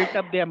 they built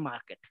up their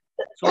market.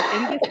 So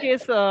in this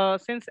case,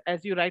 since,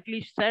 as you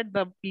rightly said,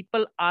 the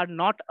people are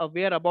not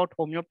aware about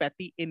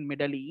homeopathy in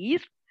Middle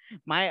East,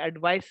 my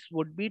advice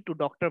would be to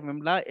Dr.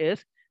 Vimla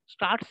is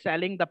start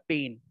selling the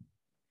pain.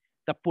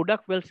 The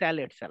product will sell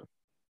itself.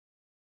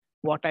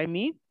 What I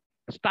mean,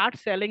 start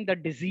selling the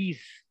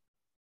disease.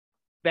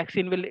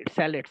 Vaccine will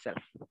sell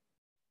itself.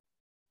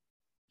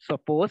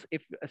 Suppose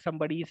if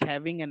somebody is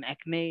having an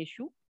acne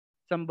issue,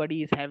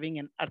 somebody is having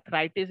an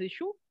arthritis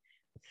issue,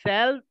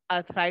 sell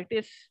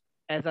arthritis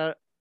as a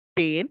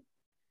pain,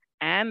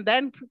 and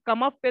then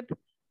come up with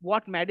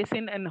what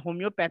medicine and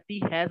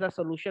homeopathy has a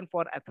solution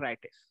for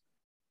arthritis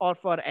or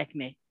for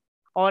acne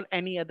or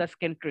any other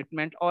skin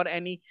treatment or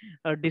any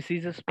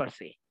diseases per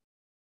se.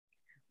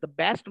 The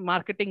best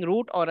marketing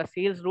route or a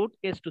sales route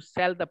is to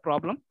sell the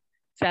problem,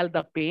 sell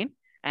the pain,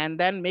 and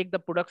then make the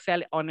product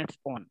sell on its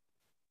own.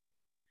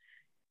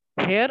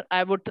 Here,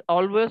 I would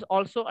always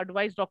also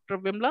advise Dr.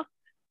 Vimla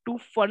to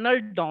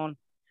funnel down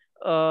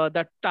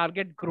the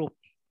target group.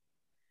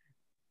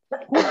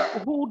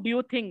 Who do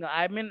you think?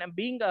 I mean,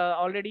 being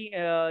already,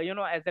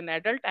 as an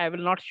adult, I will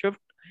not shift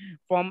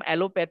from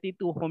allopathy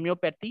to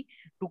homeopathy.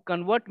 To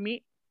convert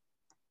me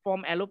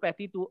from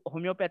allopathy to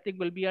homeopathic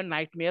will be a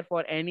nightmare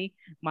for any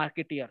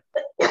marketeer.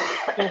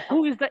 So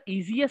who is the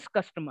easiest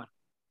customer?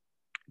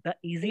 The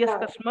easiest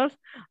customers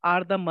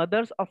are the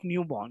mothers of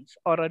newborns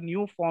or a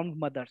new formed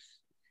mothers.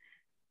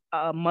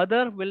 A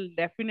mother will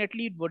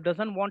definitely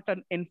doesn't want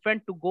an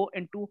infant to go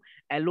into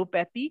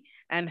allopathy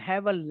and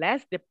have a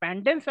less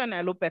dependence on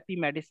allopathy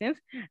medicines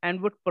and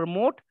would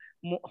promote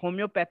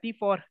homeopathy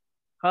for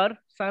her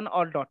son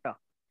or daughter.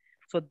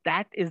 So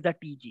that is the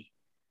TG.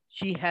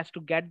 She has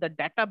to get the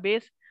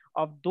database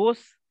of those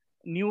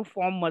new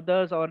form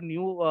mothers or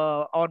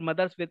or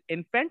mothers with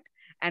infant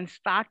and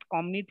start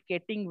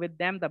communicating with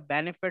them the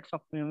benefits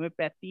of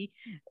homeopathy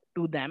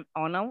to them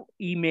on an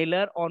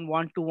emailer, on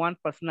one-to-one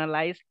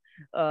personalized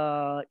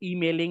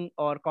emailing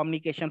or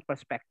communication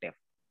perspective.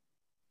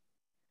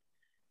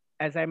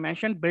 As I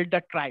mentioned, build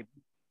a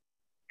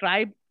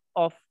tribe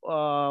of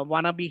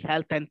wannabe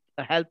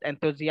health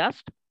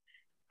enthusiasts.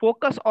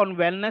 Focus on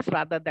wellness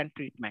rather than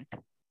treatment.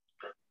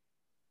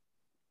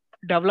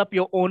 Develop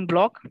your own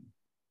blog,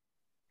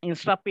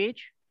 Insta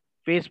page,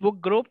 Facebook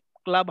group,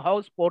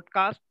 Clubhouse,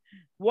 podcast,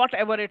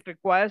 whatever it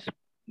requires.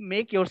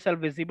 Make yourself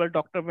visible,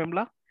 Dr.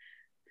 Vimla.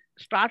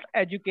 Start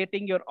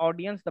educating your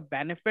audience the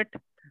benefit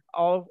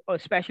of,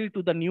 especially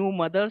to the new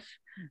mothers,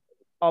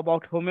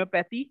 about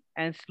homeopathy,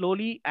 and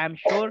slowly I'm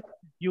sure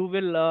you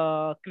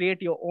will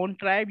create your own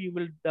tribe, you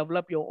will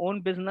develop your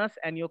own business,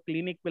 and your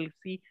clinic will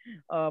see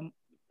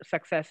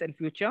success in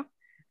future.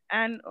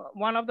 And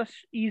one of the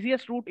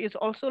easiest route is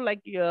also like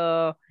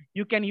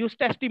you can use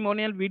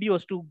testimonial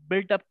videos to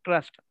build up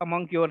trust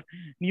among your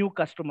new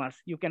customers.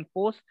 You can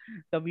post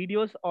the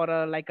videos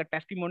or like a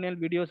testimonial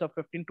videos of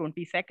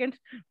 15-20 seconds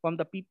from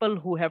the people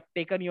who have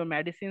taken your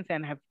medicines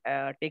and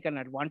have taken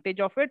advantage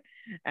of it,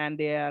 and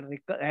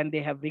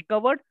they have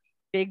recovered.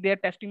 Take their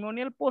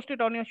testimonial, post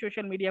it on your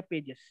social media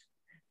pages.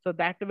 So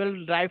that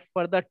will drive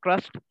further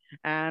trust.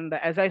 And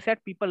as I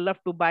said, people love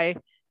to buy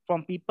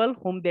from people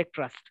whom they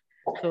trust.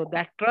 So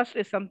that trust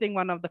is something,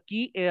 one of the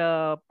key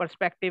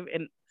perspective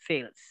in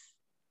sales.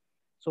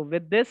 So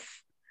with this,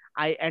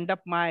 I end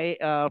up my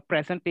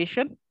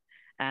presentation,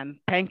 and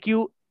thank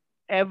you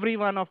every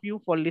one of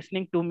you for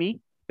listening to me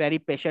very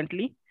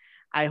patiently.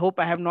 I hope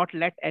I have not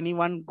let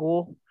anyone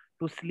go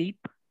to sleep.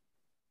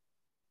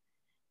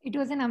 It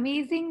was an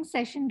amazing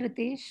session,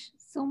 Ritesh.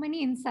 So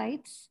many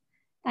insights.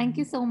 Thank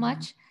you so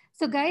much.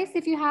 So guys,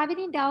 if you have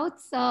any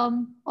doubts,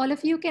 all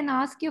of you can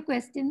ask your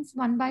questions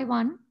one by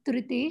one to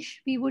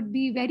Ritesh. We would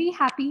be very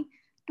happy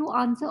to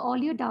answer all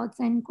your doubts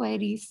and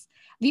queries.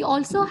 We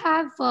also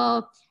have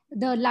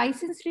the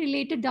license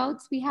related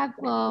doubts. We have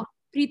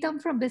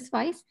Preetham from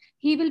Biswise.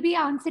 He will be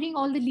answering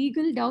all the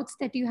legal doubts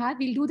that you have.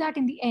 We'll do that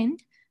in the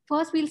end.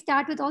 First, we'll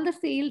start with all the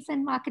sales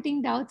and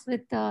marketing doubts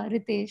with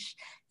Ritesh.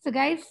 So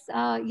guys,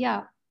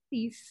 yeah,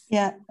 please.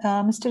 Yeah,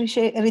 Mr.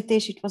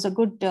 Ritesh, it was a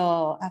good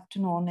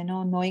afternoon,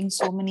 knowing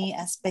so many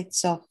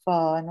aspects of,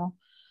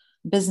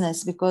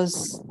 business,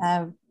 because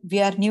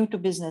we are new to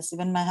business.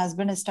 Even my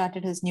husband has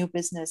started his new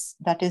business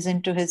that is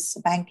into his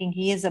banking.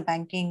 He is a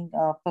banking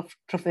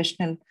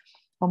professional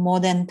for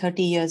more than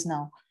 30 years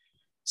now.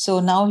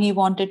 So now he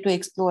wanted to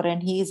explore,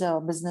 and he is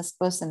a business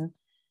person.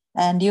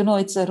 And,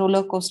 it's a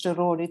roller coaster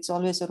road. It's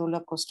always a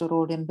roller coaster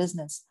road in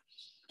business.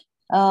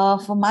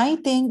 For my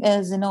thing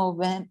is,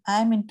 when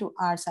I'm into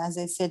arts, as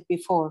I said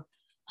before,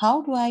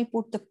 how do I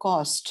put the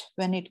cost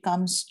when it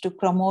comes to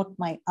promote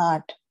my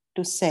art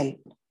to sell?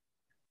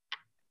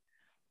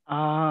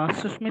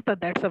 Susmita,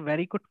 that's a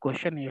very good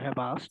question you have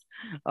asked.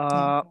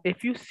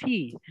 If you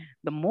see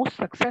the most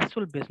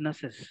successful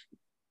businesses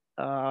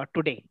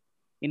today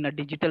in a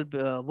digital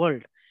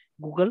world,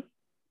 Google,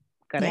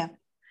 correct?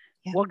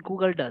 Yeah. What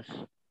Google does,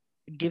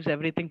 it gives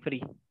everything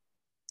free.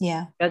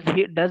 Yeah.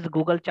 Does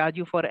Google charge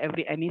you for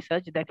any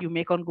search that you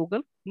make on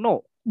Google?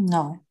 No.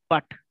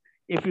 But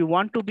if you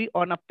want to be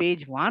on a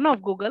page 1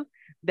 of Google,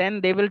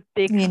 then they will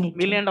take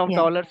millions of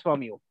dollars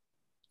from you.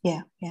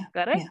 Yeah.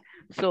 Correct. Yeah.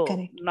 So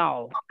correct.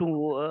 Now,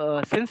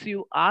 since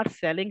you are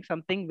selling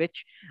something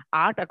which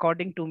art,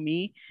 according to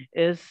me,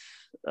 is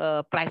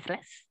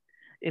priceless,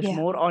 is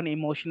more on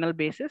emotional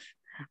basis.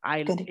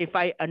 If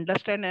I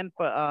understand and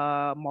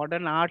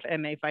modern art,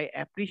 and if I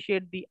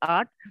appreciate the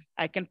art,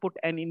 I can put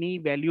any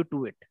value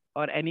to it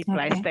or any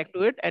price tag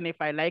to it, and if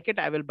I like it,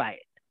 I will buy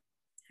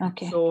it.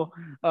 Okay. So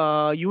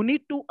you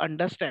need to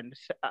understand,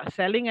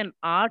 selling an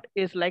art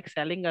is like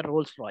selling a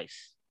Rolls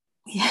Royce.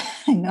 Yeah,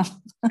 I know.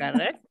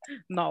 Correct.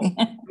 Now,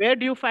 where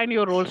do you find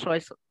your Rolls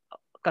Royce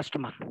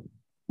customer?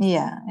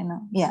 Yeah, I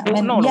know. Yeah.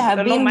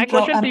 My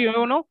question to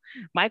you,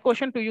 my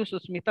question to you,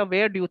 Susmita,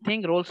 where do you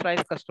think Rolls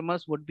Royce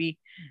customers would be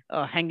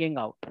hanging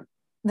out?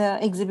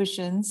 The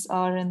exhibitions,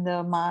 or in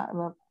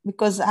the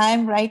because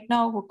I'm right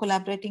now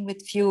collaborating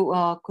with few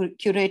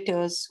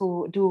curators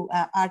who do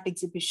art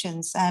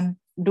exhibitions. I'm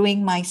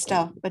doing my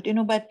stuff, but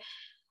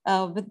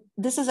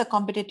this is a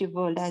competitive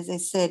world, as I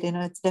said.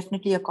 It's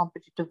definitely a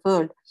competitive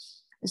world.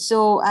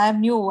 So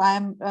I'm new.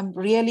 I'm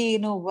really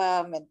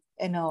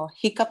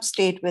hiccup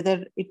state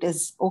whether it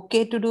is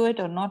okay to do it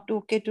or not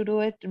okay to do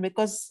it,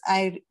 because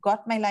I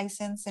got my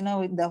license,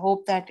 with the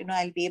hope that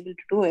I'll be able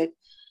to do it.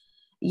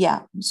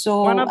 Yeah.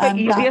 So one of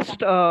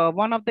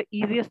the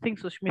easiest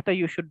things, Susmita,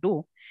 you should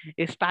do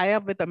is tie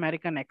up with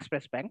American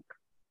Express Bank.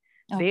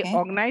 They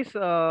organize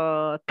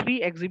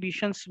 3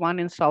 exhibitions, one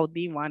in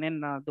Saudi, one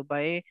in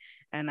Dubai,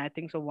 and I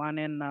think so one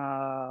in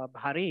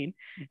Bahrain,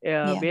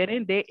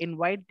 wherein they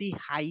invite the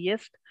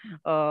highest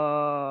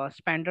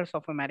spenders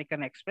of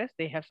American Express.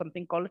 They have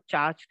something called a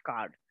charge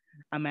card,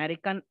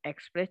 American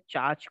Express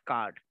charge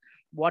card.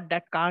 What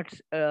that card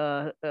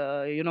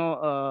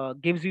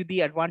gives you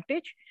the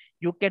advantage,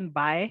 you can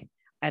buy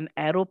an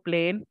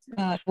aeroplane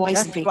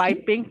just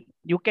swiping.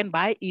 You can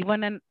buy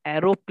even an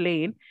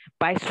aeroplane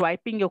by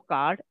swiping your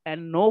card,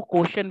 and no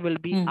question will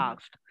be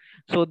asked.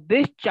 So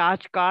this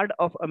charge card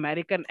of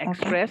American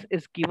Express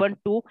is given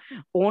to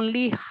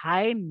only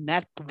high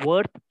net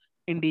worth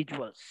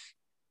individuals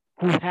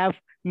who have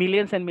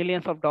millions and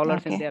millions of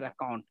dollars in their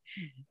account.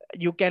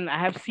 I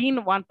have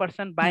seen one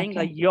person buying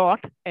a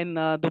yacht in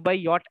Dubai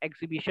Yacht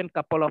Exhibition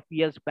couple of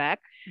years back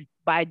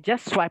by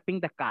just swiping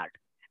the card,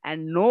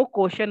 and no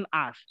question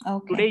asked.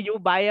 Today you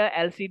buy a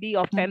LCD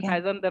of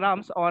 10,000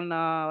 dirhams on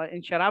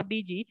in Sharaf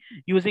DG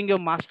using your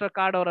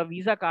MasterCard or a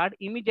Visa card.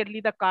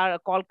 Immediately the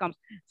call comes,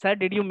 sir,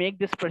 did you make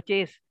this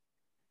purchase?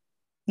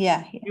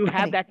 Yeah. You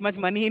have that much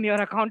money in your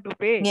account to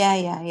pay.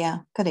 Yeah.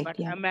 Correct. But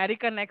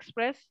American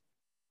Express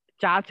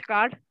charge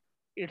card,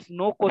 it's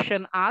no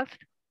question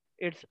asked.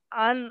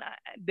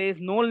 There's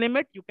no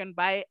limit. You can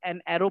buy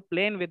an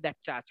aeroplane with that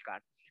charge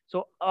card.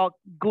 So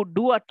go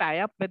do a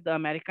tie-up with the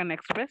American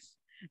Express.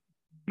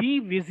 Be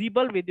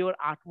visible with your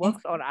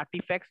artworks or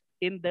artifacts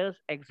in those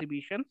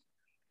exhibitions.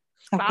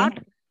 Start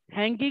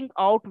hanging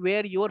out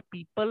where your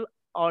people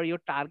or your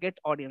target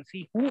audience.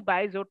 See who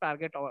buys your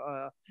target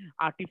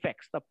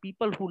artifacts. The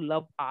people who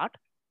love art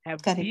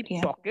have deep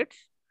pockets.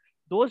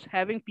 those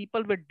having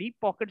people with deep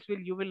pockets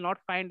you will not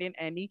find in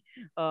any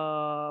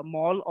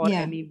mall or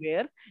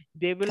anywhere.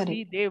 They will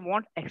be, they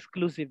want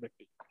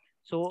exclusivity.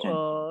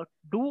 So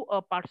do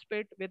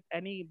participate with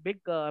any big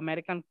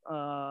American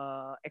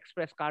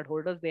Express card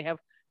holders. They have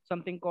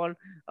something called,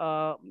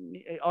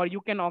 or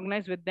you can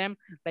organize with them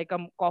like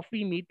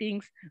coffee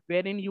meetings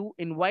wherein you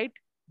invite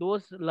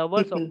those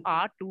lovers of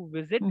art to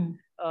visit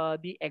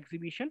the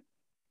exhibition.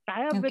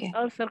 Tie up with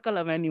Earth Circle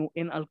Avenue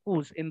in Al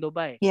Quoz in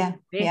Dubai.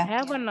 They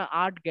have an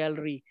art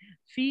gallery.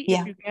 See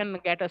if you can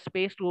get a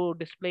space to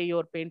display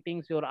your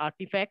paintings, your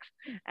artifacts,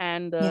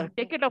 and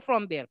take it up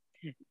from there.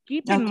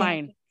 Keep in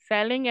mind,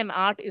 selling an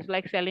art is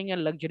like selling a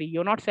luxury.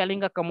 You're not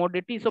selling a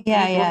commodity. So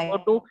please don't go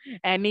to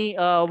any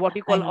what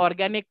you call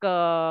organic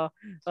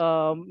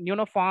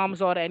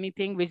farms or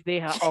anything which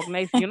they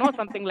organize,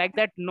 something like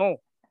that. No.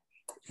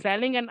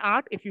 Selling an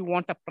art, if you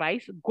want a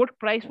price, good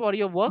price for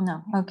your work,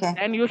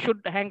 then you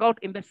should hang out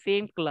in the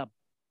same club.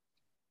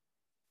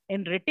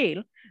 In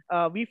retail,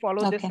 we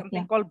follow this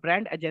something called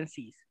brand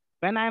agencies.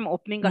 When I'm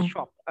opening a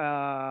shop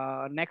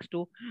next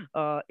to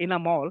in a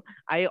mall,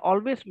 I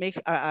always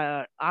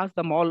ask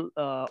the mall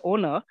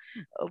owner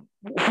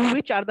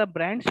which are the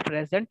brands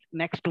present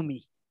next to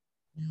me,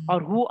 or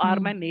who are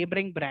my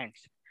neighboring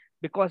brands.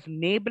 Because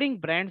neighboring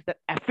brands, the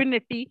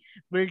affinity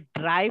will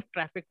drive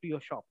traffic to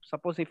your shop.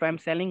 Suppose if I'm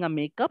selling a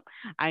makeup,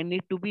 I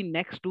need to be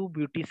next to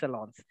beauty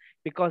salons,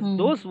 because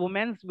those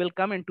women will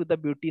come into the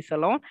beauty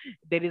salon.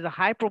 There is a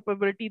high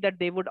probability that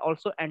they would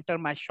also enter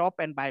my shop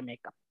and buy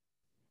makeup.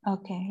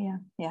 Okay,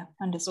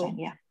 understand.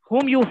 So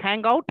whom you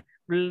hang out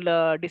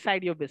will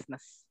decide your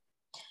business.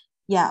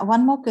 Yeah,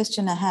 one more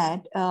question I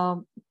had.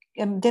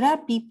 There are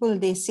people,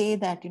 they say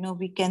that,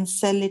 we can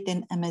sell it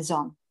in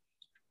Amazon.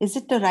 Is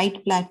it the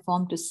right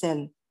platform to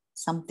sell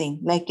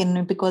something?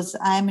 Because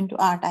I am into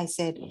art, I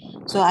said,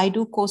 so I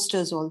do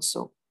coasters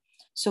also.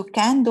 So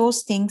can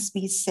those things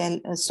be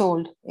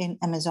sold in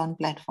Amazon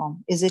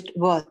platform? Is it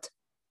worth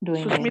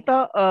doing it?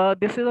 Susmita,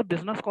 this is a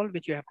business call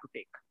which you have to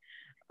take.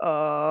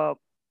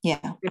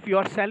 If you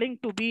are selling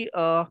to be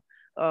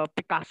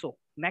Picasso,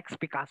 next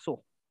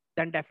Picasso,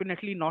 then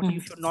definitely not.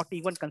 You should not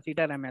even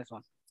consider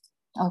Amazon.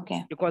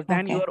 Okay. Because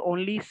then you are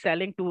only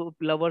selling to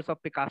lovers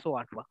of Picasso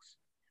artworks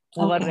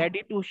who are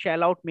ready to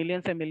shell out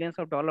millions and millions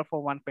of dollars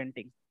for one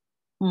painting.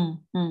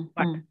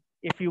 But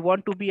if you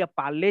want to be a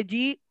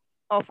Parle-G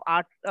of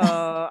art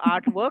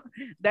artwork,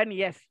 then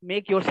yes,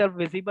 make yourself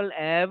visible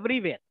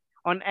everywhere.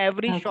 On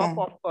every shop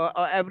of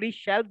every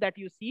shelf that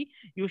you see,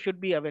 you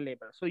should be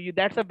available. So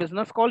that's a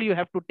business call you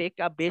have to take.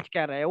 आप बेच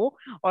क्या रहे हो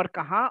और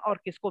कहाँ और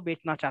किसको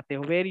बेचना चाहते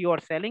हो? Where you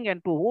are selling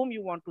and to whom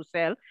you want to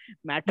sell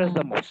matters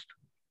the most.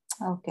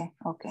 Okay.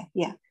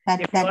 Yeah.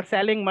 If you are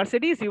selling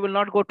Mercedes, you will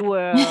not go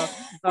to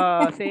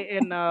say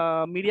in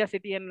Media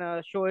City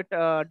and show it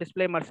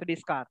display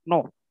Mercedes car.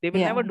 No, they will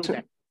never do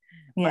that.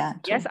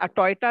 But yes, a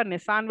Toyota,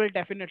 Nissan will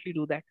definitely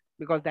do that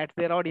because that's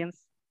their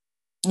audience.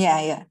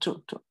 Yeah,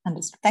 true.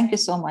 Understood. Thank you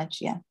so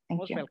much. Yeah,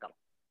 thank you. Most welcome.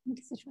 Thank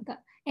you, Sushmita.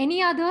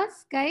 Any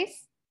others,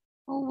 guys,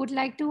 who would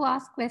like to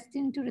ask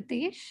question to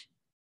Ritesh?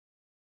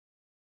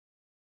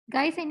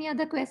 Guys, any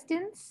other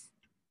questions?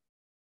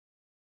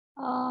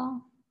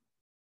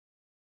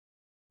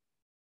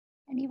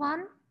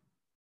 Anyone?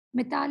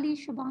 Mithali,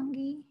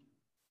 Shubhangi?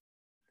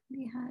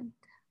 We had.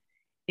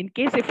 In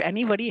case if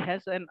anybody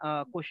has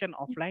a question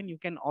offline, you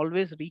can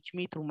always reach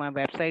me through my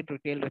website,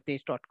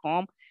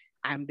 retailritesh.com.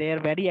 I'm there,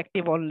 very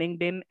active on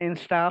LinkedIn,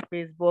 Insta,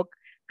 Facebook,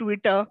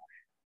 Twitter.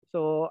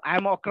 So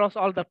I'm across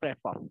all the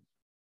platforms.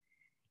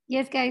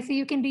 Yes, guys. So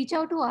you can reach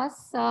out to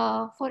us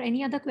for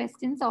any other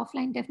questions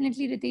offline.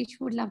 Definitely, Ritesh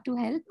would love to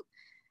help.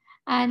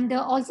 And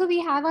also, we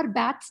have our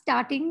batch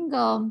starting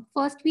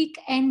first week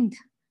end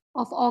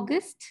of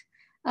August,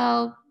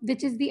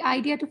 which is the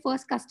idea to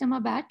first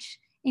customer batch.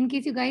 In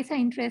case you guys are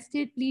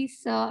interested,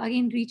 please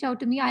again reach out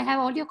to me. I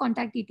have all your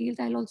contact details.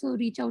 I'll also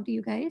reach out to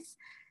you guys.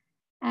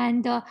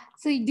 And so,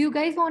 do you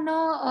guys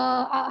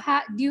wanna?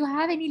 Do you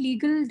have any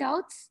legal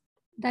doubts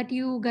that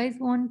you guys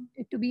want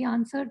it to be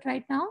answered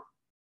right now?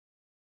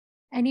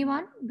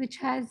 Anyone which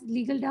has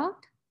legal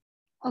doubt?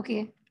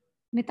 Okay,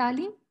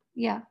 Mithali,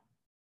 yeah.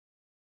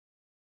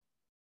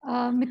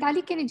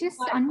 Mithali, can you just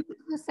unmute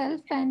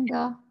yourself and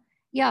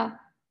yeah.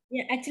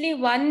 Yeah, actually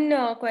one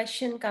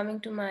question coming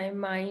to my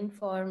mind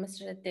for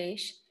Mr.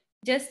 Ritesh.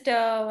 Just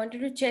wanted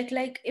to check,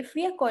 like if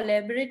we are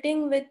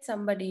collaborating with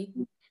somebody,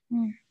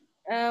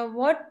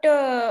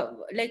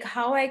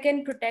 how I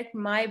can protect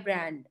my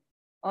brand,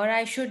 or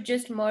I should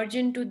just merge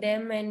into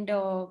them and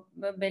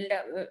build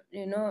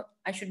up,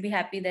 I should be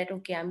happy that,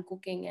 okay, I'm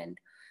cooking and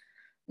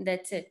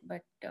that's it.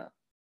 But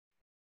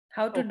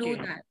how to do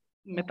that?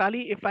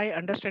 Mithali, if I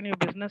understand your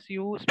business,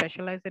 you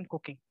specialize in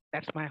cooking.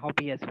 That's my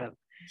hobby as well.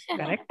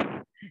 Correct?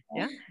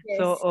 Yeah. Yes.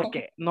 So,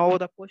 okay. Now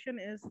the question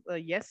is,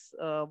 yes,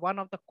 one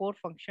of the core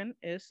function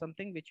is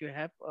something which you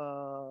have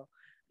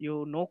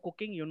You know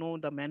cooking, you know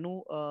the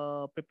menu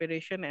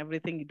preparation,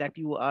 everything that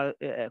you are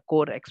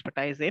core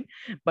expertise in,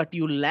 but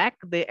you lack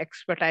the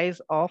expertise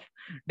of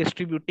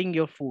distributing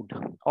your food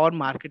or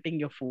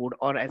marketing your food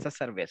or as a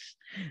service.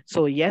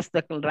 So yes,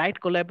 the right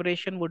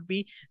collaboration would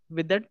be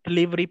with the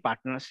delivery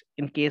partners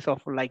in case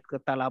of like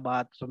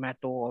Talabat,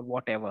 Zomato or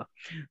whatever.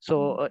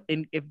 So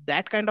if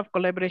that kind of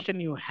collaboration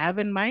you have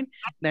in mind,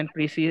 then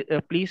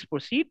please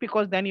proceed,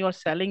 because then you are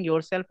selling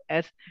yourself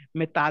as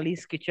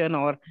Mitali's Kitchen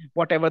or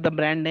whatever the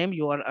brand name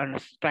you are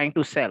trying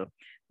to sell.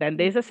 Then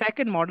there's a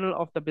second model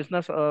of the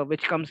business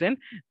which comes in,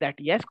 that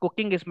yes,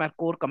 cooking is my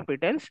core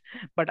competence,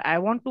 but I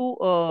want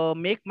to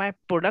make my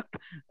product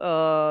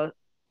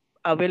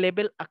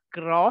available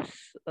across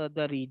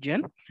the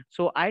region.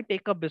 So I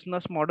take a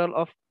business model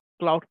of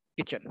cloud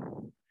kitchen,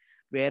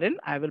 wherein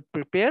I will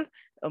prepare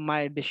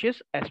my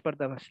dishes as per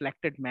the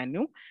selected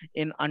menu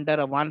in under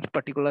a one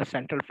particular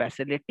central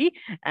facility,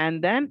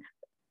 and then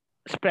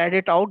spread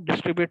it out,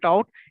 distribute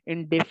out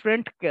in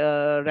different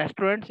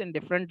restaurants, in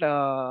different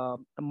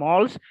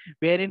malls,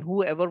 wherein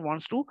whoever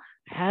wants to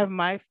have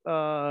my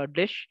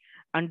dish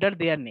under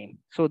their name.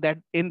 So that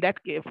in that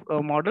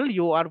model,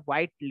 you are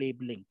white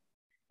labeling.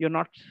 You're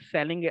not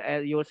selling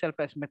yourself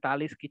as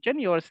Mitali's Kitchen.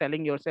 You are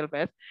selling yourself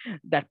as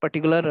that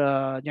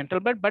particular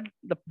gentleman, but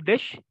the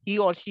dish he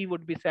or she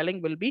would be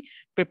selling will be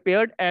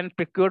prepared and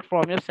procured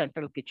from your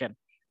central kitchen.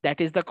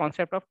 That is the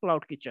concept of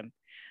cloud kitchen.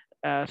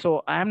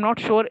 So I am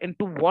not sure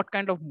into what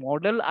kind of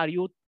model are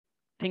you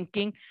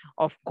thinking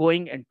of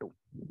going into.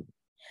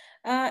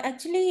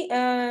 Actually,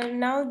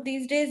 now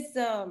these days,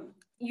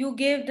 you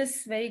gave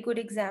this very good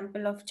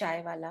example of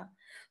chai wala.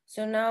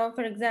 So now,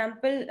 for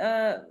example,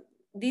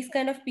 these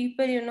kind of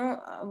people,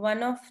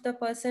 one of the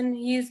person,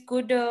 he is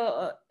good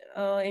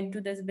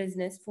into this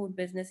business, food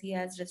business. He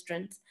has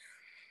restaurants.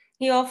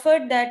 He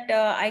offered that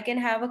I can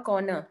have a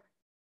corner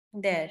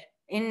there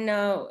in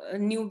a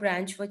new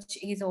branch which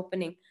he's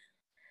opening.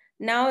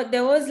 Now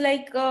there was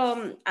like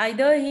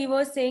either he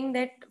was saying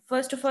that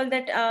first of all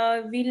that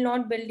we'll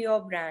not build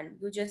your brand,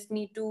 you just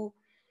need to,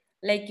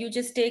 like, you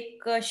just take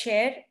a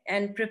share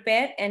and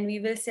prepare and we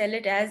will sell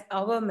it as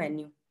our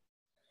menu.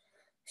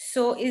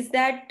 So is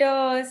that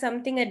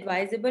something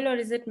advisable, or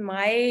is it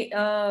my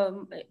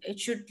it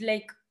should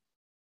like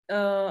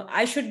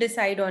I should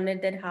decide on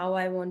it that how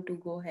I want to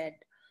go ahead?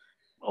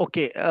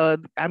 Okay,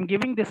 I'm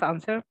giving this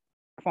answer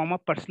from a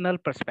personal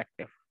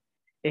perspective.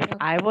 If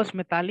I was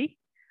Mitali,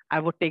 I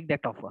would take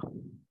that offer.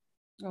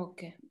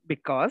 Okay.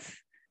 Because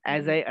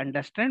as I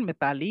understand,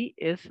 Mitali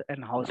is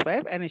a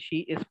housewife and she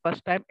is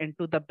first time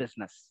into the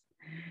business.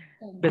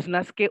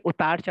 Business के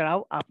उतार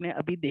चढ़ाव आपने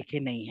अभी देखे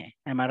नहीं हैं.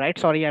 Am I right?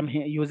 Sorry, I'm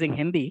using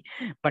Hindi,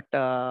 but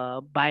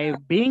by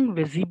being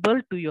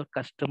visible to your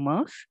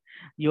customers,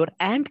 your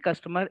end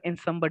customer in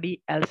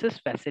somebody else's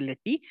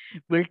facility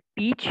will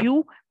teach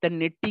you the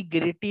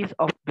nitty-gritties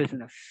of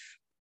business.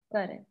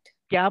 Correct.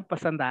 क्या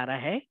पसंद आ रहा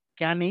है,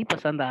 क्या नहीं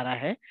पसंद आ रहा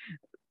है,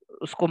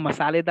 उसको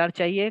मसालेदार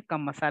चाहिए,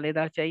 कम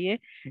मसालेदार चाहिए.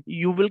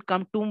 You will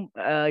come to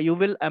you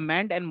will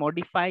amend and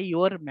modify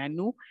your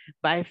menu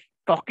by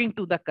talking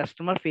to the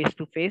customer face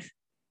to face,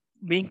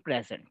 being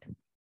present.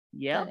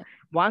 Yeah. Correct.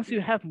 Once you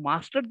have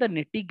mastered the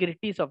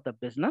nitty-gritties of the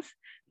business,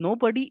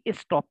 nobody is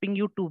stopping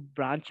you to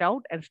branch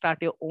out and start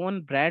your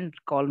own brand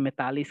called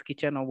Mitali's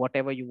Kitchen or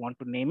whatever you want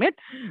to name it.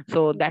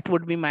 So that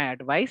would be my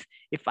advice.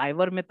 If I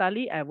were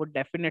Mitali, I would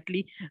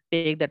definitely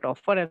take that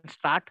offer and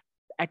start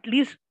at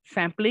least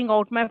sampling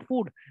out my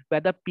food,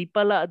 whether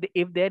people are,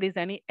 if there is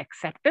any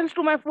acceptance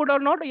to my food or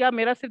not, या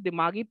मेरा सिर्फ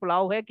दिमागी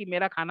पुलाव है कि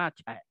मेरा खाना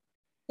अच्छा है.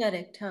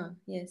 Correct, huh?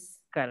 Yes.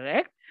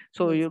 Correct.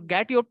 So you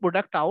get your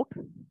product out,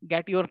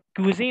 get your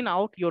cuisine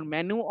out, your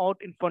menu out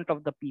in front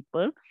of the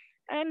people,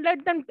 and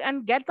let them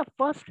and get the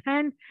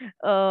first-hand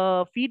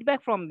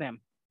feedback from them.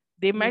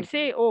 They might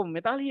say, "Oh,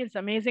 Mitali is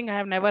amazing. I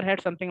have never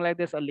had something like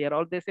this earlier."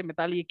 Or they say,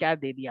 "Mitali, ये क्या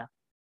दे दिया?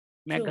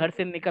 मैं घर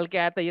से निकल के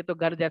आया था, ये तो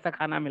घर जैसा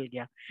खाना मिल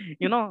गया."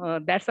 You know,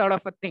 that sort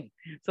of a thing.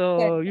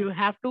 So you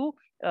have to.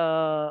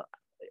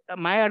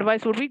 My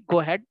advice would be go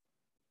ahead,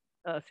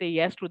 say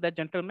yes to that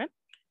gentleman,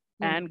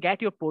 and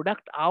get your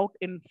product out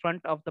in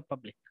front of the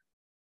public.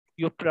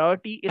 Your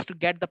priority is to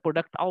get the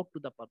product out to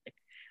the public.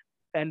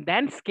 And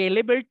then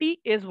scalability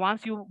is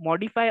once you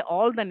modify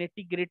all the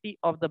nitty-gritty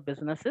of the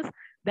businesses,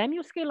 then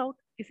you scale out.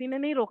 किसी ने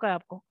नहीं रोका है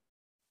आपको.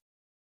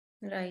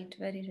 Right,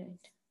 very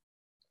right.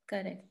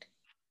 Correct.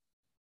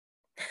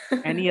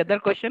 Any other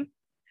question?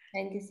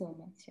 Thank you so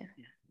much.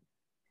 Yeah.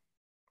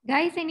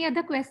 Guys, any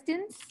other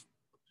questions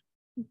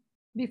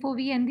before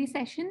we end the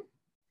session?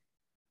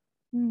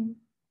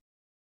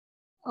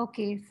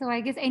 Okay, so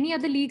I guess any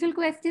other legal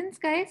questions,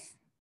 guys?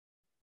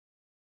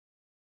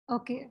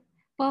 Okay,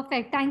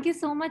 perfect. Thank you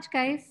so much,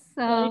 guys,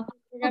 for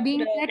being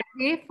there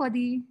today for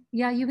the,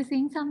 you were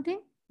saying something?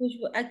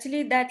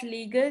 Actually, that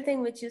legal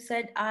thing which you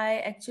said, I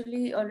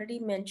actually already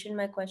mentioned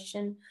my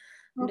question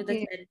into the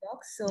chat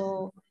box.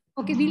 So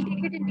okay, we'll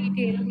take it in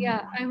detail.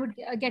 Yeah, I would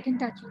get in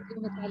touch with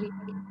you, Mitali.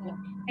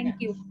 Thank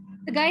you.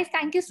 So guys,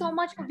 thank you so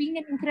much for being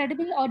an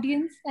incredible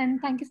audience,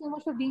 and thank you so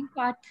much for being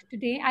part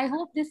today. I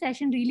hope this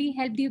session really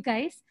helped you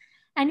guys.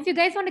 And if you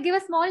guys want to give a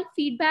small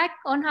feedback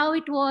on how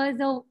it was,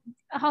 or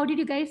how did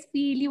you guys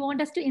feel, you want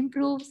us to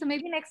improve, so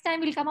maybe next time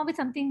we'll come up with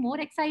something more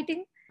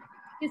exciting.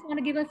 Just want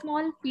to give a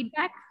small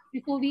feedback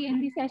before we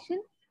end the session.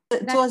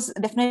 It was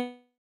definitely,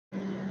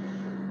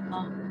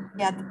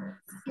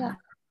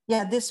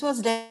 this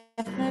was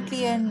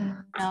definitely a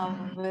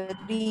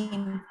very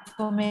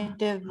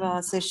informative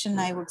session,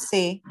 I would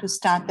say, to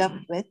start up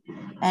with.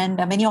 And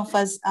many of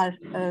us are,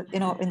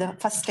 in the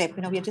first step,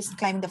 we are just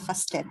climbing the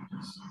first step.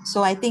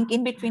 So I think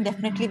in between,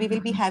 definitely we will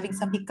be having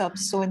some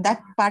hiccups. So in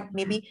that part,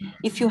 maybe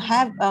if you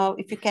have,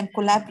 if you can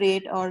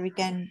collaborate, or we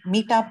can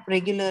meet up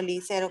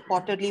regularly, say a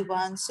quarterly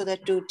once, so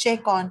that to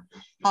check on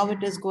how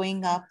it is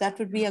going up, that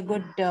would be a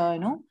good,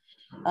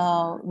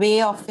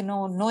 way of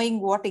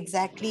knowing what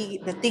exactly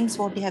the things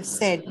what you have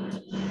said,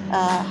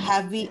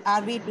 are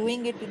we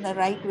doing it in the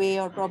right way,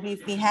 or probably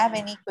if we have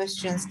any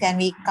questions, can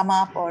we come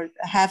up, or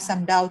have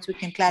some doubts, we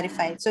can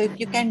clarify. So if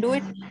you can do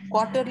it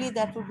quarterly,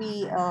 that would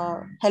be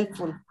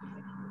helpful.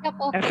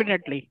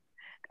 Definitely.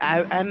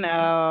 You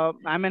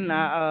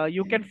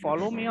can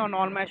follow me on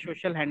all my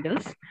social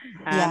handles,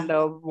 and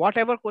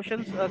whatever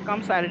questions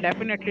comes, I'll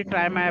definitely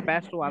try my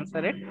best to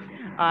answer it.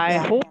 I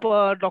hope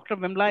Dr.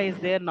 Vimla is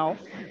there now.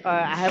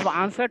 I have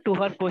answered to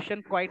her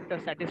question quite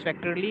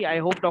satisfactorily. I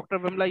hope, Dr.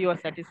 Vimla, you are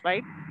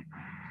satisfied.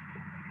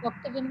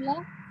 Dr.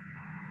 Vimla,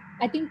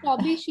 I think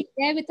probably she's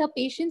there with her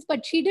patients,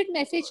 but she did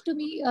message to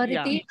me,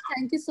 Ritesh,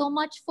 thank you so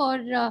much for,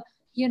 finding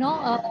the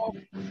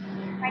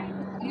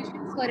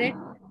solutions for it.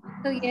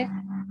 So yes.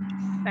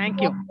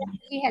 Thank you.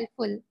 Very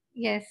helpful.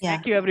 Yes.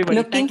 Thank you, everybody.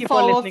 Looking Thank you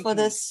forward for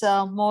this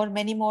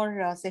many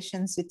more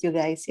sessions with you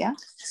guys. Yeah.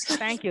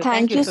 Thank you.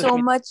 Thank you so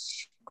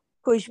much,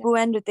 Khushbu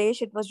and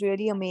Ritesh. It was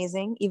really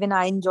amazing. Even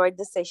I enjoyed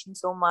the session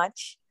so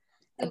much.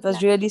 It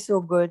was really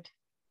so good.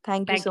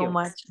 Thank you so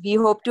much. We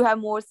hope to have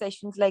more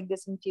sessions like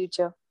this in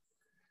future.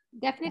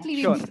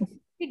 Definitely. Sure.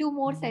 We do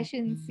more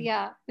sessions.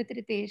 Yeah, with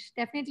Ritesh.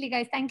 Definitely,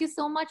 guys. Thank you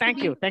so much.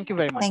 Thank you. Thank you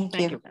very much. Thank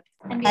you.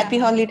 And Happy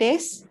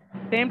holidays.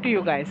 Same to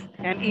you guys,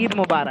 and Eid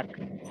Mubarak.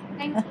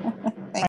 Thank you.